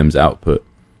Eminem's output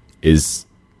is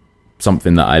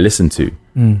something that I listen to.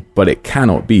 but it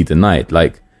cannot be denied.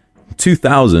 Like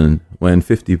 2000, when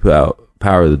 50 put out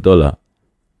Power of the Dollar,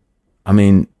 I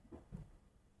mean,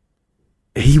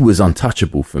 he was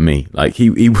untouchable for me. Like he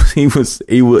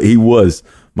was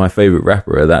my favorite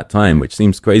rapper at that time, which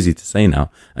seems crazy to say now.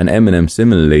 And Eminem,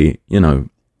 similarly, you know,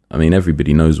 I mean,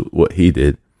 everybody knows what he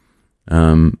did.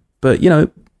 But you know,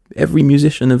 every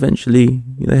musician eventually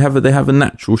they have a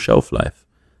natural shelf life,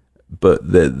 but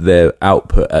their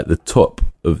output at the top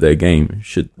of their game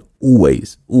should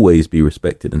always be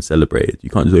respected and celebrated. You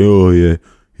can't say, oh yeah,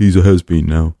 he's a has-been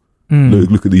now.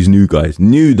 Look at these new guys.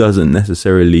 New doesn't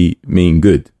necessarily mean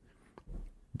good.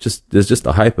 There's just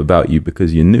a hype about you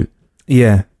because you're new.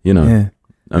 Yeah. You know. Yeah.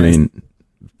 I mean,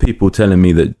 people telling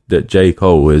me that J.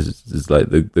 Cole is like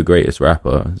the greatest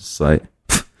rapper. It's like,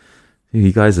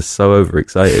 you guys are so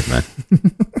overexcited, man.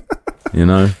 You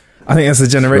know. I think that's a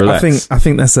generation. I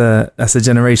think that's a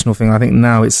generational thing. I think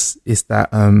now it's that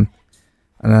and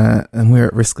we're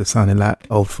at risk of sounding like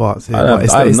old farts here. I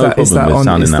have no problem with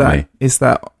sounding that way. It's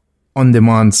that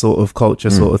on-demand sort of culture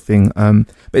sort of thing. But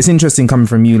it's interesting coming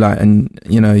from you, like, and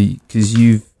you know, because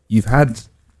you've had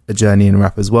a journey in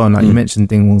rap as well. And like you mentioned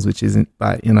Dingwalls, which isn't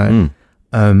like, you know,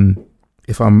 correct me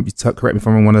if I'm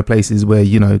wrong, one of the places where,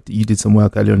 you know, you did some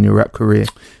work early on in your rap career.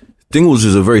 Dingwalls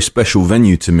is a very special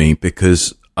venue to me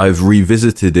because I've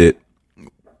revisited it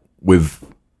with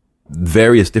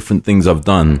various different things I've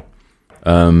done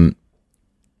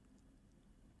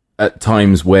at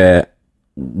times where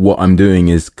what I'm doing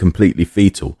is completely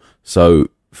fetal. So,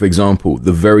 for example,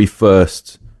 the very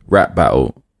first rap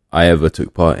battle I ever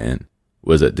took part in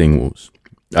was at Dingwalls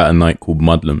at a night called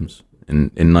Mudlums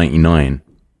in 99.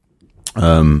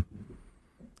 And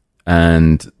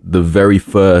the very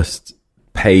first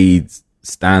paid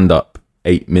stand-up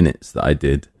 8 minutes that I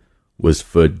did was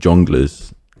for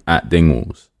Jongleurs at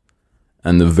Dingwalls.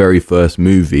 And the very first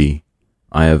movie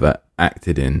I ever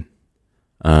acted in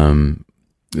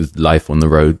was Life on the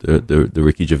Road, the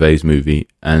Ricky Gervais movie.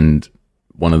 And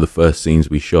one of the first scenes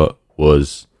we shot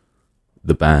was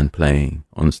the band playing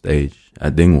on stage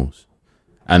at Dingwalls.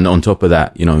 And on top of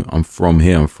that, you know, I'm from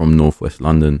here, I'm from Northwest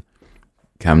London.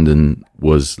 Camden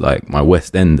was like my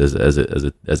West End as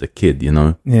a kid, you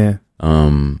know. Yeah.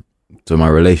 So my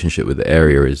relationship with the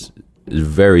area is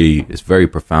very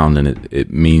profound, and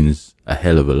it means a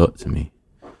hell of a lot to me.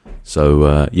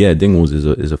 So yeah, Dingwalls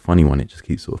is a funny one. It just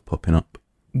keeps sort of popping up.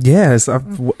 Yes,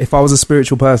 if I was a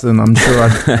spiritual person, I'm sure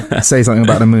I'd say something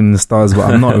about the moon and the stars,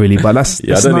 but I'm not really. But that's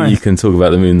I don't think you can talk about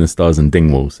the moon and the stars and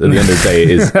Dingwalls. At the end of the day, it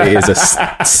is a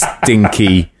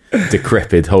stinky,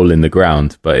 decrepit hole in the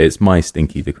ground, but it's my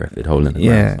stinky, decrepit hole in the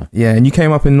ground. So. Yeah. And you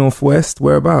came up in Northwest.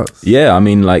 Whereabouts? Yeah, I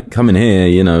mean, like coming here,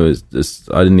 you know, it's just,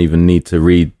 I didn't even need to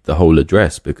read the whole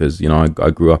address because, you know, I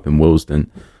grew up in Willesden.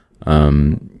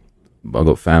 I've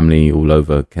got family all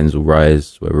over Kensal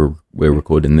Rise, where we're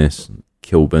recording this.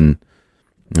 Kilburn.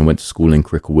 I went to school in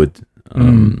Cricklewood.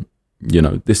 You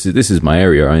know, this is my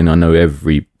area. I mean, I know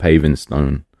every paving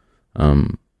stone.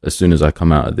 As soon as I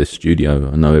come out of this studio,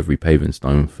 I know every paving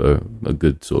stone for a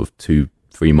good sort of 2-3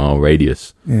 mile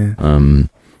radius. Yeah.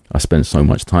 I spent so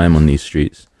much time on these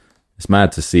streets. It's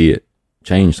mad to see it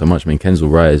change so much. I mean,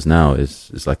 Kensal Rise now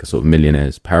is like a sort of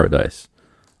millionaire's paradise.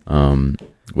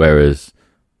 Whereas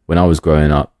when I was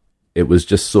growing up, it was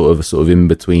just sort of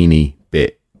in-betweeny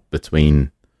bit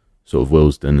between sort of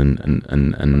Willesden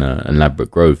and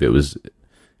Ladbroke Grove.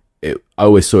 I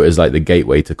always saw it as like the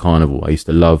gateway to Carnival. I used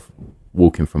to love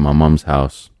walking from my mum's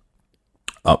house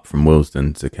up from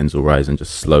Willesden to Kensal Rise and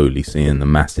just slowly seeing the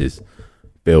masses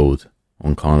build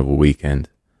on Carnival weekend.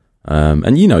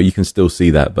 And you know, you can still see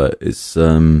that, but it's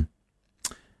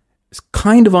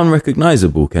kind of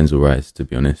unrecognizable, Kensal Rise, to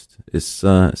be honest. It's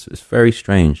very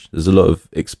strange. There's a lot of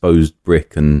exposed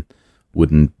brick and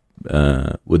wooden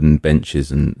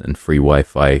benches and free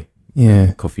Wi-Fi,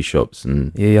 coffee shops,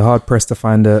 and you're hard pressed to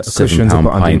find a cushion to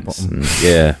put under your bottom.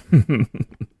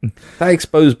 That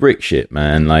exposed brick shit,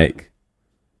 man. Like,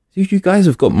 you guys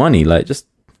have got money. Like, just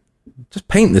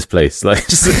paint this place. Like, it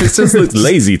just looks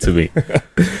lazy to me.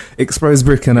 Exposed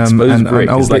brick and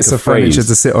old bits of furniture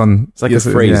to sit on. It's like a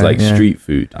phrase, street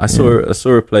food. I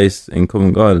saw a place in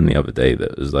Covent Garden the other day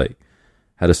that was like,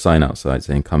 had a sign outside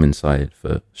saying "Come inside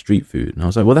for street food," and I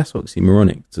was like, "Well, that's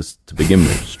oxymoronic to begin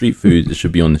with. Street food, it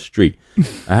should be on the street."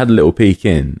 I had a little peek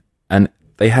in, and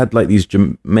they had like these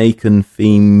Jamaican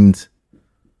themed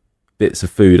bits of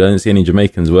food. I didn't see any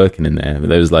Jamaicans working in there, but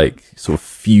there was like sort of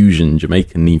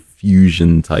Jamaican-y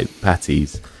fusion type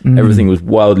patties. Everything was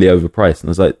wildly overpriced, and I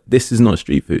was like, "This is not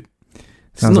street food.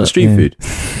 This is not street food."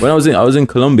 When I was in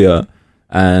Colombia,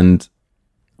 and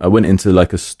I went into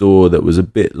like a store that was a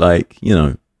bit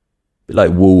bit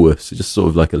like Woolworths, just sort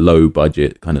of like a low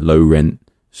budget, kind of low rent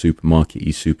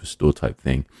supermarket-y superstore type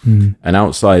thing. And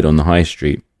outside on the high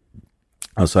street,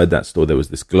 outside that store, there was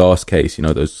this glass case, you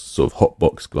know, those sort of hot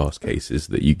box glass cases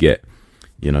that you get,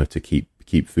 you know, to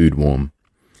keep food warm.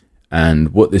 And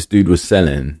what this dude was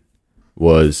selling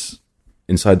was,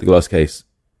 inside the glass case,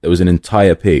 there was an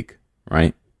entire pig,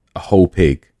 right? A whole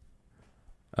pig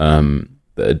that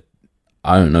had,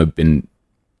 I don't know, been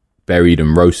buried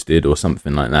and roasted or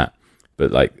something like that.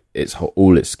 But like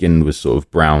all its skin was sort of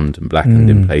browned and blackened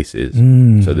in places.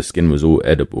 So the skin was all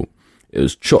edible. It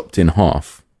was chopped in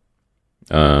half.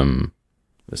 Let's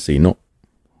see, not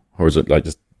horizontal, like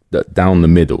just down the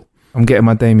middle. I'm getting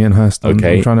my Damien Hirst on.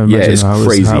 Okay. I'm trying to imagine it's how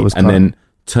crazy. It was and cut. then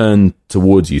turned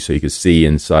towards you so you could see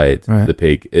inside the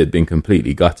pig. It had been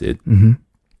completely gutted. And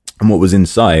what was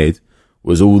inside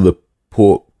was all the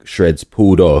pork shreds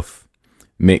pulled off,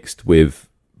 mixed with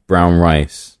brown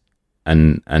rice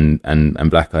and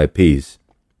black-eyed peas,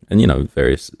 and, you know,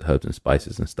 various herbs and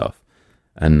spices and stuff.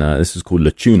 And this is called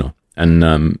La Tuna.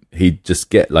 And he'd just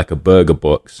get like a burger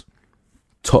box,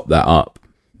 top that up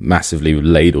massively with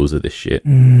ladles of this shit.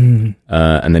 And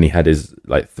then he had his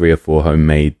like 3 or 4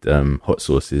 homemade hot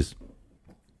sauces.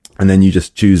 And then you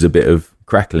just choose a bit of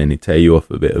crackling. He'd tear you off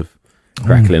a bit of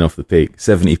crackling off the pig.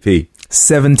 70p.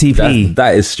 70p.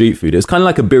 That is street food. It's kind of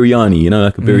like a biryani, you know,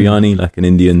 like a biryani, like an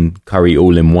Indian curry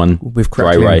all in one. With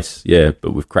dry crackling. rice. Yeah,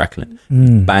 but with crackling.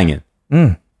 Banging.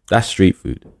 That's street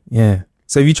food. Yeah.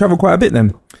 So have you traveled quite a bit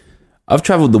then? I've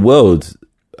traveled the world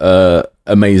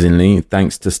amazingly,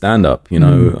 thanks to stand-up, you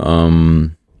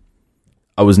know.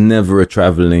 I was never a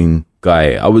traveling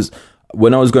guy.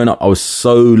 When I was growing up, I was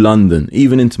so London.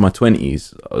 Even into my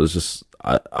 20s, I was just,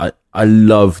 I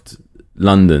loved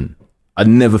London. I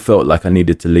never felt like I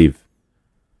needed to leave.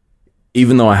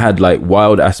 Even though I had like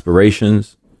wild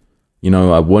aspirations, you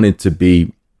know, I wanted to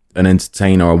be an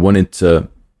entertainer. I wanted to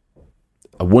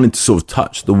sort of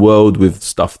touch the world with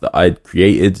stuff that I'd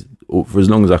created for as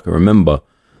long as I can remember.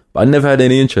 But I never had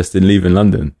any interest in leaving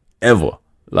London, ever.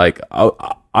 Like,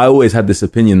 I always had this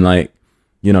opinion, like,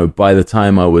 you know, by the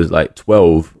time I was like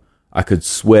 12, I could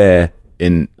swear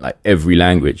in like every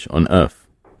language on earth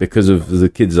because of the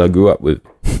kids I grew up with,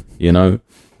 you know,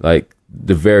 like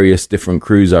the various different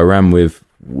crews I ran with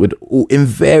would all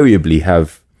invariably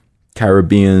have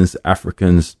Caribbeans,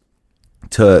 Africans,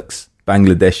 Turks,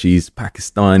 Bangladeshis,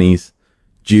 Pakistanis,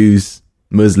 Jews,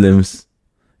 Muslims,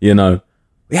 you know,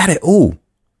 we had it all.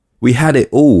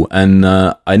 And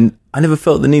I never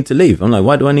felt the need to leave. I'm like,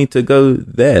 why do I need to go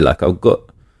there? Like, I've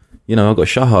got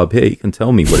Shahab here. He can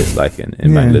tell me what it's like in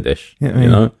Bangladesh. Yeah, you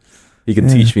know, he can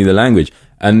teach me the language.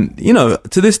 And, you know,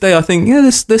 to this day, I think, yeah,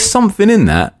 there's something in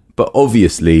that. But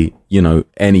obviously, you know,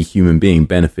 any human being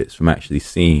benefits from actually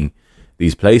seeing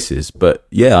these places. But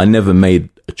yeah, I never made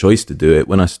a choice to do it.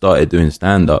 When I started doing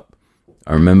stand-up,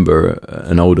 I remember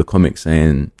an older comic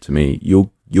saying to me,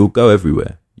 you'll go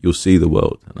everywhere. You'll see the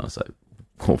world. And I was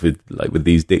like, with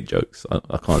these dick jokes,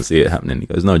 I can't see it happening. He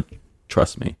goes, no,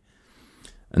 trust me.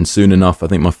 And soon enough, I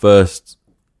think my first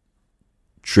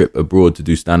trip abroad to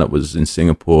do stand-up was in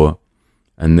Singapore,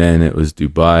 and then it was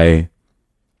Dubai,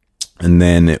 and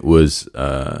then it was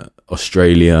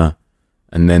Australia,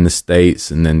 and then the States,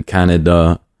 and then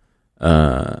Canada,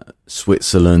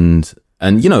 Switzerland.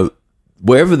 And, you know,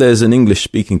 wherever there's an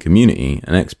English-speaking community,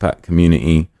 an expat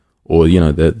community, or, you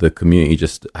know, the community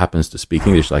just happens to speak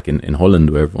English, like in Holland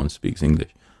where everyone speaks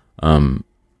English,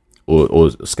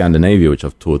 or Scandinavia, which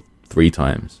I've toured 3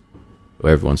 times,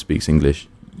 where everyone speaks English,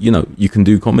 you know, you can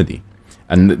do comedy.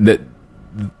 And that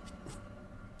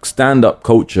stand-up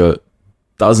culture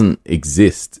doesn't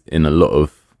exist in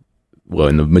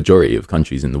in the majority of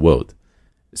countries in the world.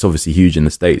 It's obviously huge in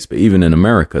the States, but even in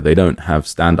America, they don't have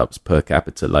stand-ups per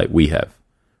capita like we have.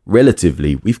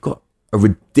 Relatively, we've got a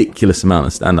ridiculous amount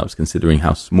of stand-ups considering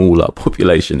how small our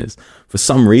population is. For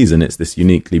some reason, it's this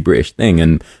uniquely British thing.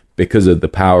 And because of the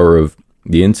power of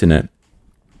the internet,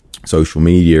 social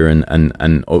media,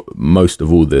 and most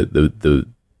of all the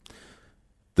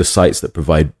sites that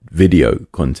provide video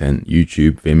content,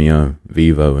 YouTube, Vimeo,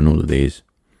 Vivo, and all of these,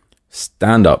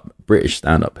 British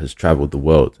stand-up has traveled the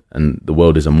world, and the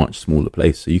world is a much smaller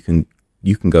place. So you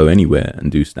can go anywhere and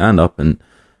do stand-up. And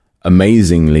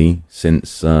amazingly,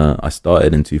 since I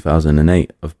started in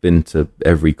 2008, I've been to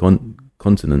every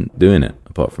continent doing it,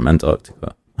 apart from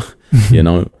Antarctica. You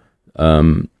know,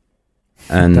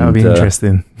 and that would be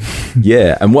interesting.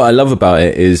 Yeah, and what I love about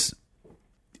it is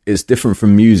it's different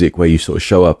from music, where you sort of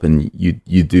show up and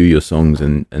you do your songs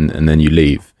and then you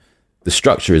leave. The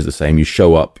structure is the same. You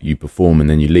show up, you perform, and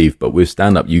then you leave. But with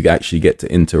stand-up, you actually get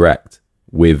to interact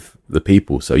with the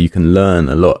people, so you can learn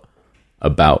a lot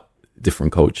about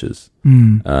different cultures,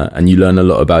 and you learn a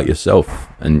lot about yourself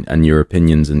and your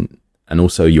opinions and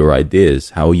also your ideas,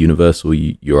 how universal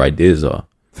your ideas are.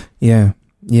 Yeah.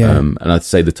 And I'd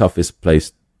say the toughest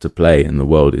place to play in the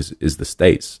world is the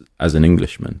States as an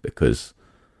Englishman, because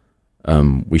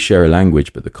we share a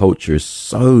language, but the culture is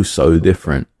so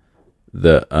different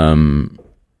that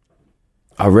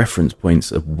our reference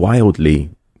points are wildly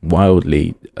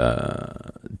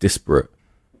disparate.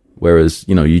 Whereas,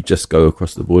 you just go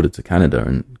across the border to Canada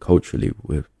and culturally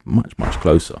we're much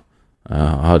closer.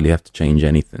 I hardly have to change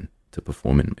anything to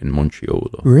perform in Montreal.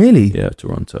 Really? Yeah,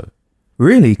 Toronto.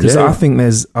 Really? Because I think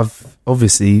I've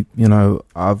obviously,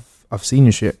 I've seen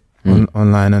your shit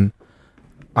online, and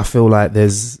I feel like there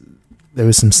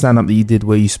was some stand up that you did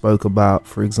where you spoke about,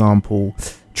 for example,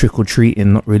 trick or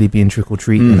treating not really being trick or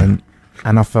treating,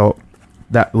 and I felt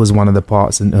that was one of the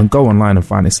parts. And go online and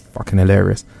find it's fucking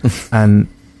hilarious. And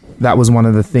that was one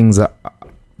of the things that.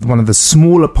 One of the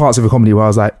smaller parts of a comedy where I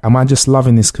was like, am I just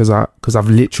loving this because I've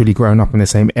literally grown up in the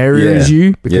same area as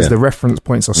you, because the reference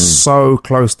points are so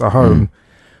close to home,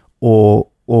 or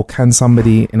can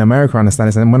somebody in America understand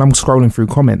this? And when I'm scrolling through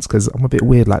comments, because I'm a bit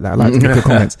weird like that, I like to look at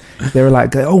comments, they were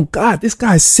like, oh God, this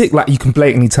guy's sick. Like, you can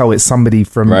blatantly tell it's somebody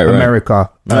from America.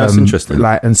 That's interesting.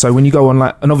 Like, and so when you go on,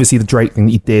 like, and obviously the Drake thing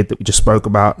that you did that we just spoke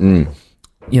about,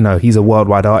 he's a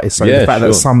worldwide artist. So the fact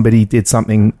that somebody did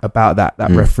something about that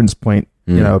reference point,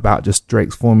 about just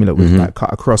Drake's formula was like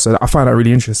cut across. So I find that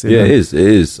really interesting. Yeah, it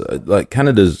is. Like,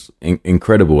 Canada's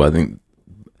incredible. I think,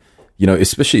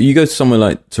 especially you go to somewhere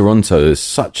like Toronto, there's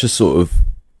such a sort of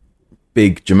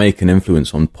big Jamaican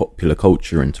influence on popular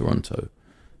culture in Toronto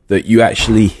that you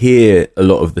actually hear a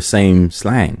lot of the same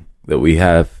slang that we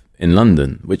have in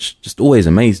London, which just always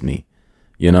amazed me.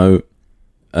 They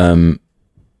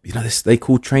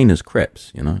call trainers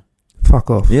crepes,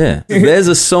 Fuck off. Yeah. There's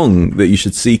a song that you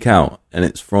should seek out, and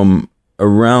it's from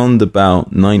around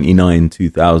about 99,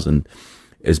 2000.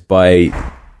 It's by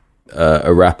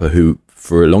a rapper who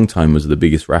for a long time was the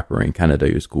biggest rapper in Canada.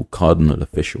 He was called Cardinal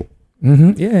Official.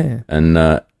 Yeah.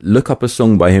 And look up a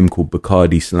song by him called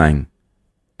Bacardi Slang.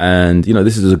 And,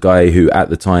 this is a guy who at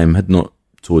the time had not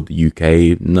toured the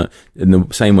UK. No, in the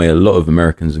same way a lot of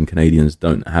Americans and Canadians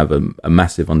don't have a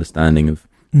massive understanding of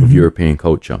European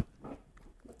culture.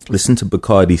 Listen to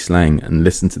Bacardi Slang and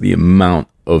listen to the amount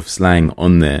of slang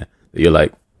on there that you're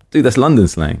like, dude, that's London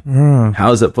slang.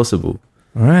 How is that possible?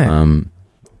 Right.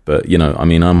 But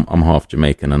I'm half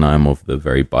Jamaican, and I'm of the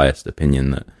very biased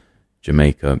opinion that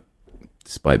Jamaica,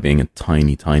 despite being a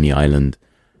tiny island,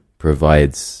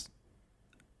 provides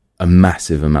a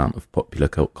massive amount of popular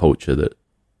culture that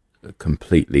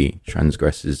completely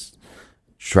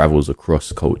travels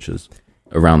across cultures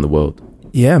around the world.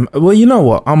 Yeah. Well, you know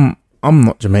what? I'm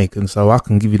not Jamaican, so I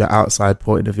can give you the outside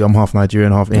point of view. I'm half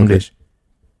Nigerian, half English.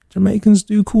 Jamaicans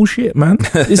do cool shit, man.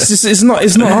 It's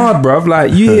not hard, bruv.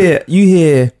 Like, you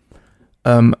hear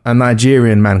a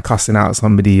Nigerian man cussing out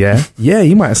somebody, yeah,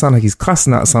 he might sound like he's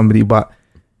cussing out somebody, but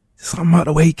something about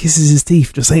the way he kisses his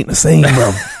teeth just ain't the same,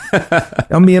 bruv.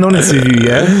 I'm being honest with you,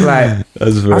 yeah. Like,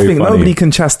 that's very I think funny. nobody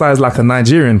can chastise like a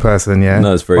Nigerian person, yeah.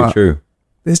 No, it's very true.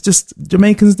 It's just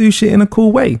Jamaicans do shit in a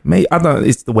cool way, mate.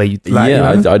 It's the way you like. Yeah,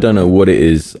 I don't know what it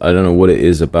is. I don't know what it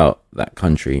is about that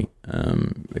country.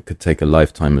 It could take a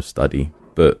lifetime of study,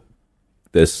 but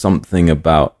there's something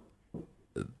about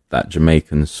that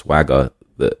Jamaican swagger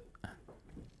that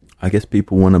I guess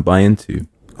people want to buy into.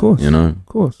 Of course, of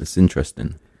course, it's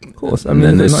interesting. Of course, I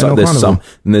mean,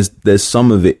 there's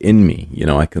some of it in me.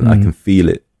 I can feel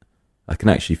it. I can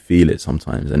actually feel it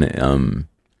sometimes, and it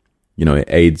it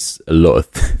aids a lot of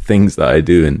things that I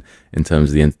do in terms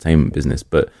of the entertainment business,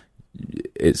 but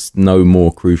it's no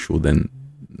more crucial than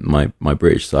my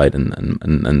British side and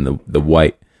the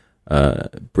white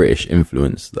British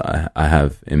influence that I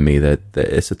have in me. That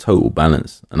it's a total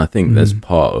balance, and I think there's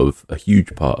a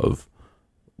huge part of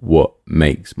what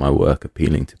makes my work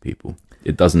appealing to people.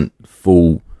 It doesn't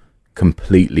fall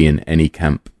completely in any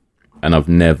camp, and I've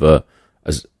never,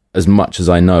 as much as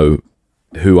I know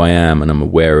who I am and I'm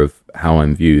aware of how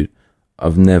I'm viewed,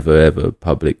 I've never ever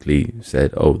publicly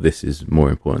said, oh, this is more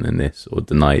important than this, or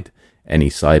denied any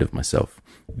side of myself.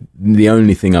 The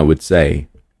only thing I would say,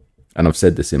 and I've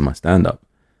said this in my stand-up,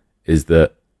 is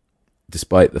that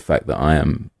despite the fact that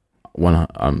I'm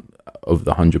of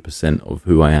the 100% of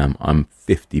who I am, I'm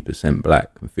 50%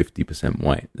 black and 50%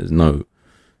 white. There's no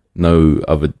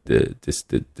other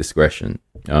discretion.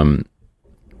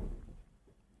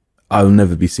 I'll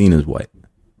never be seen as white.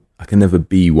 I can never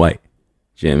be white.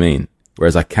 Do you know what I mean?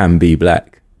 Whereas I can be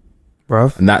black,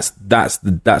 bruv. And that's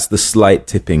the slight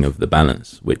tipping of the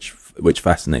balance, which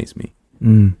fascinates me.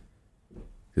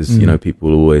 Because, you know,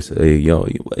 people always say, yo,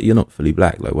 you're not fully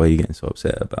black. Like, why are you getting so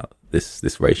upset about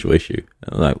this racial issue?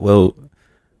 And I'm like, well,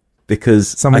 because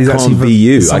Somebody's I can't actually be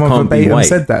you. I someone can't be verbatim white.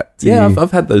 said that to Yeah, you?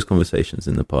 I've had those conversations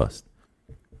in the past.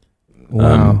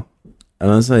 Wow.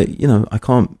 And I was like, you know, I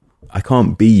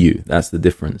can't be you. That's the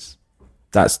difference.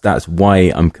 That's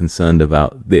why I'm concerned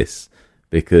about this,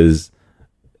 because,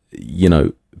 you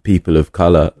know, people of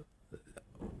color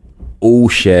all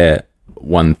share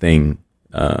one thing,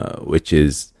 which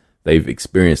is they've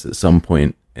experienced at some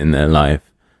point in their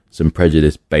life some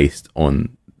prejudice based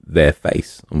on their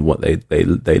face, on what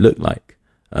they look like,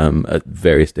 at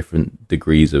various different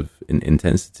degrees of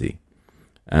intensity.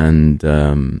 And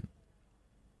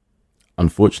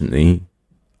unfortunately,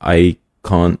 I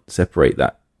can't separate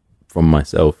that from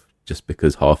myself just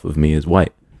because half of me is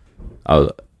white.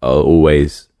 I'll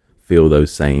always feel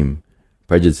those same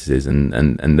prejudices,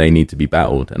 and they need to be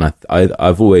battled. And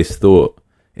I've always thought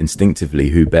instinctively,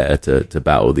 who better to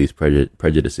battle these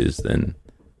prejudices than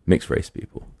mixed race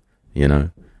people, you know,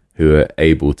 who are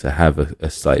able to have a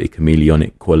slightly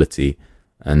chameleonic quality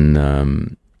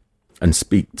and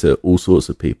speak to all sorts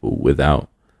of people without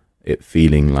it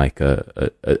feeling like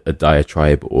a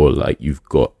diatribe, or like you've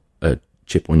got a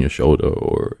chip on your shoulder,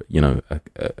 or, you know,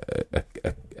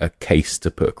 a case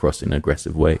to put across in an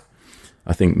aggressive way.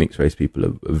 I think mixed race people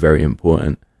are very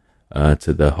important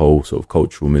to the whole sort of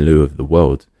cultural milieu of the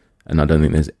world. And I don't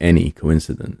think there's any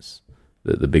coincidence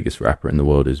that the biggest rapper in the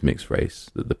world is mixed race,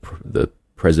 that the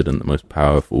president, the most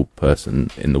powerful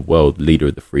person in the world, leader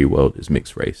of the free world, is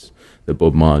mixed race, that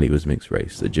Bob Marley was mixed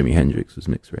race, that Jimi Hendrix was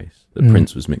mixed race, that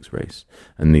Prince was mixed race.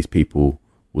 And these people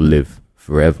will live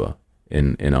forever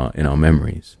in our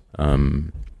memories,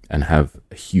 and have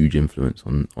a huge influence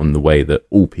on the way that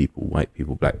all people, white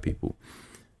people, black people,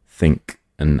 think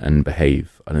and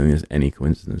behave. I don't think there's any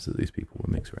coincidence that these people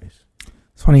were mixed race.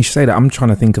 It's funny you say that. I'm trying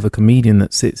to think of a comedian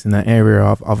that sits in that area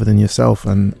other than yourself.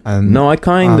 And no, I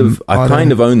kind of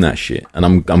own that shit, and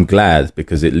I'm glad,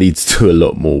 because it leads to a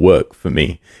lot more work for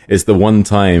me. It's the one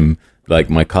time like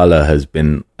my color has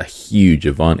been a huge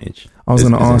advantage. I was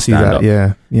going to ask you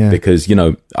that, yeah. Because, you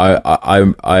know,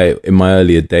 I in my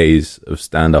earlier days of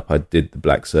stand up, I did the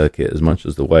black circuit as much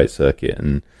as the white circuit,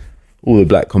 and all the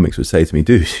black comics would say to me,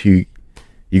 dude, you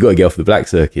got to get off the black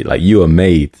circuit. Like, you are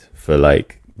made for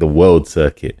like the world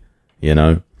circuit, you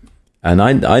know. And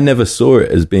I never saw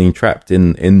it as being trapped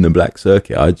in the black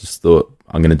circuit. I just thought,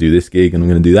 I'm going to do this gig and I'm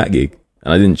going to do that gig,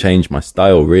 and I didn't change my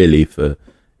style really for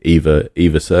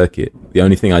either circuit. The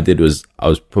only thing I did was I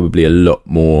was probably a lot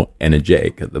more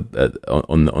energetic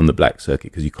on the black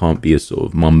circuit, because you can't be as sort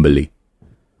of mumbly.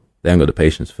 They haven't got the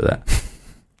patience for that.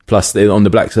 Plus, on the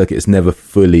black circuit, it's never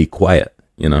fully quiet,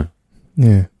 you know.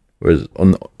 Yeah. Whereas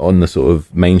on the sort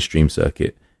of mainstream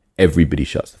circuit, everybody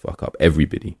shuts the fuck up.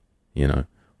 Everybody, you know.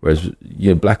 Whereas,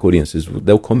 you know, black audiences,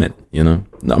 they'll comment, you know.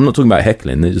 No, I'm not talking about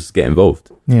heckling. They just get involved.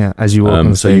 Yeah, as you walk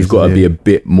on so you've got to be a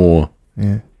bit more,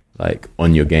 yeah, like,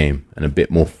 on your game, and a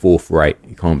bit more forthright.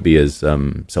 You can't be as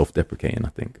self-deprecating, I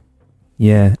think.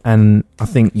 Yeah, and I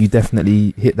think you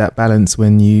definitely hit that balance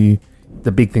when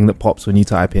the big thing that pops when you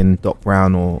type in Doc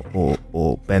Brown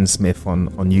or Ben Smith on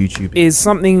YouTube is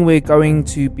something we're going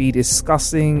to be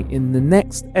discussing in the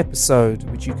next episode,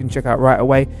 which you can check out right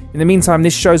away. In the meantime,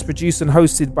 this show's produced and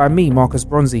hosted by me, Marcus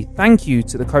Bronzy. Thank you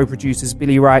to the co-producers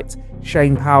Billy Wright,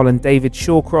 Shane Powell and David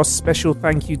Shawcross. Special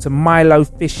thank you to Milo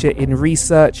Fisher in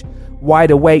research,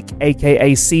 Wide Awake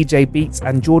aka CJ Beats,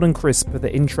 and Jordan Crisp for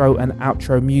the intro and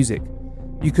outro music.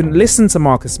 You can listen to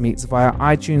Marcus Meets via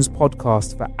iTunes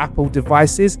podcast for Apple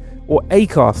devices, or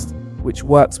Acast, which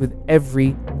works with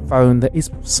every phone that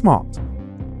is smart.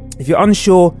 If you're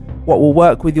unsure what will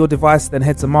work with your device, then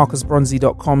head to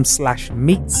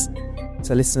marcusbronzy.com/meets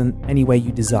to listen any way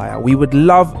you desire. We would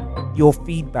love your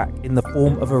feedback in the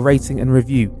form of a rating and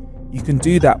review. You can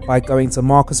do that by going to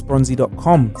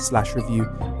marcusbronzy.com/review.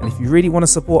 And if you really want to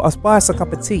support us, buy us a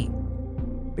cup of tea.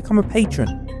 Become a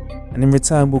patron. And in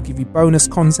return, we'll give you bonus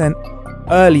content,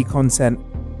 early content,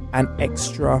 and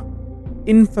extra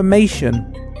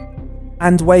information,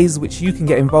 and ways which you can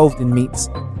get involved in Meets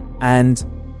and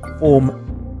form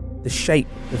the shape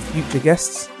of future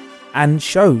guests and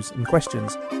shows and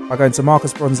questions by going to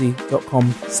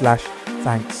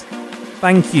marcusbronzy.com/thanks.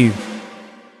 Thank you.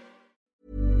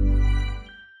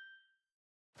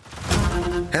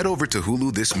 Head over to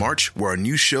Hulu this March, where our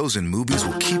new shows and movies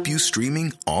will keep you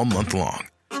streaming all month long.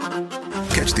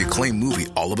 Catch the acclaimed movie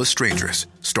All of Us Strangers,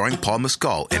 starring Paul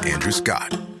Mescal and Andrew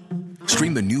Scott.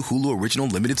 Stream the new Hulu original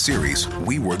limited series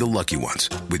We Were the Lucky Ones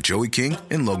with Joey King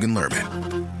and Logan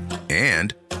Lerman.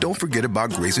 And don't forget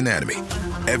about Grey's Anatomy.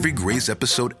 Every Grey's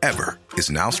episode ever is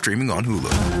now streaming on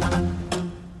Hulu.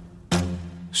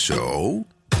 So,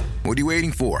 what are you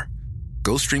waiting for?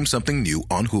 Go stream something new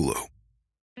on Hulu.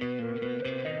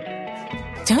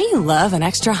 Don't you love an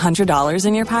extra $100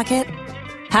 in your pocket?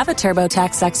 Have a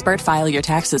TurboTax expert file your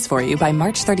taxes for you by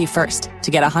March 31st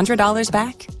to get $100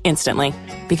 back instantly.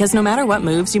 Because no matter what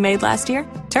moves you made last year,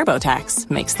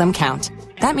 TurboTax makes them count.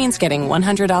 That means getting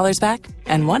 $100 back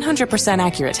and 100%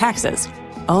 accurate taxes,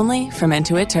 only from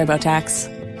Intuit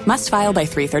TurboTax. Must file by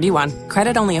 3/31.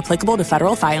 Credit only applicable to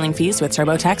federal filing fees with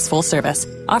TurboTax full service.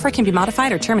 Offer can be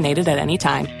modified or terminated at any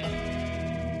time.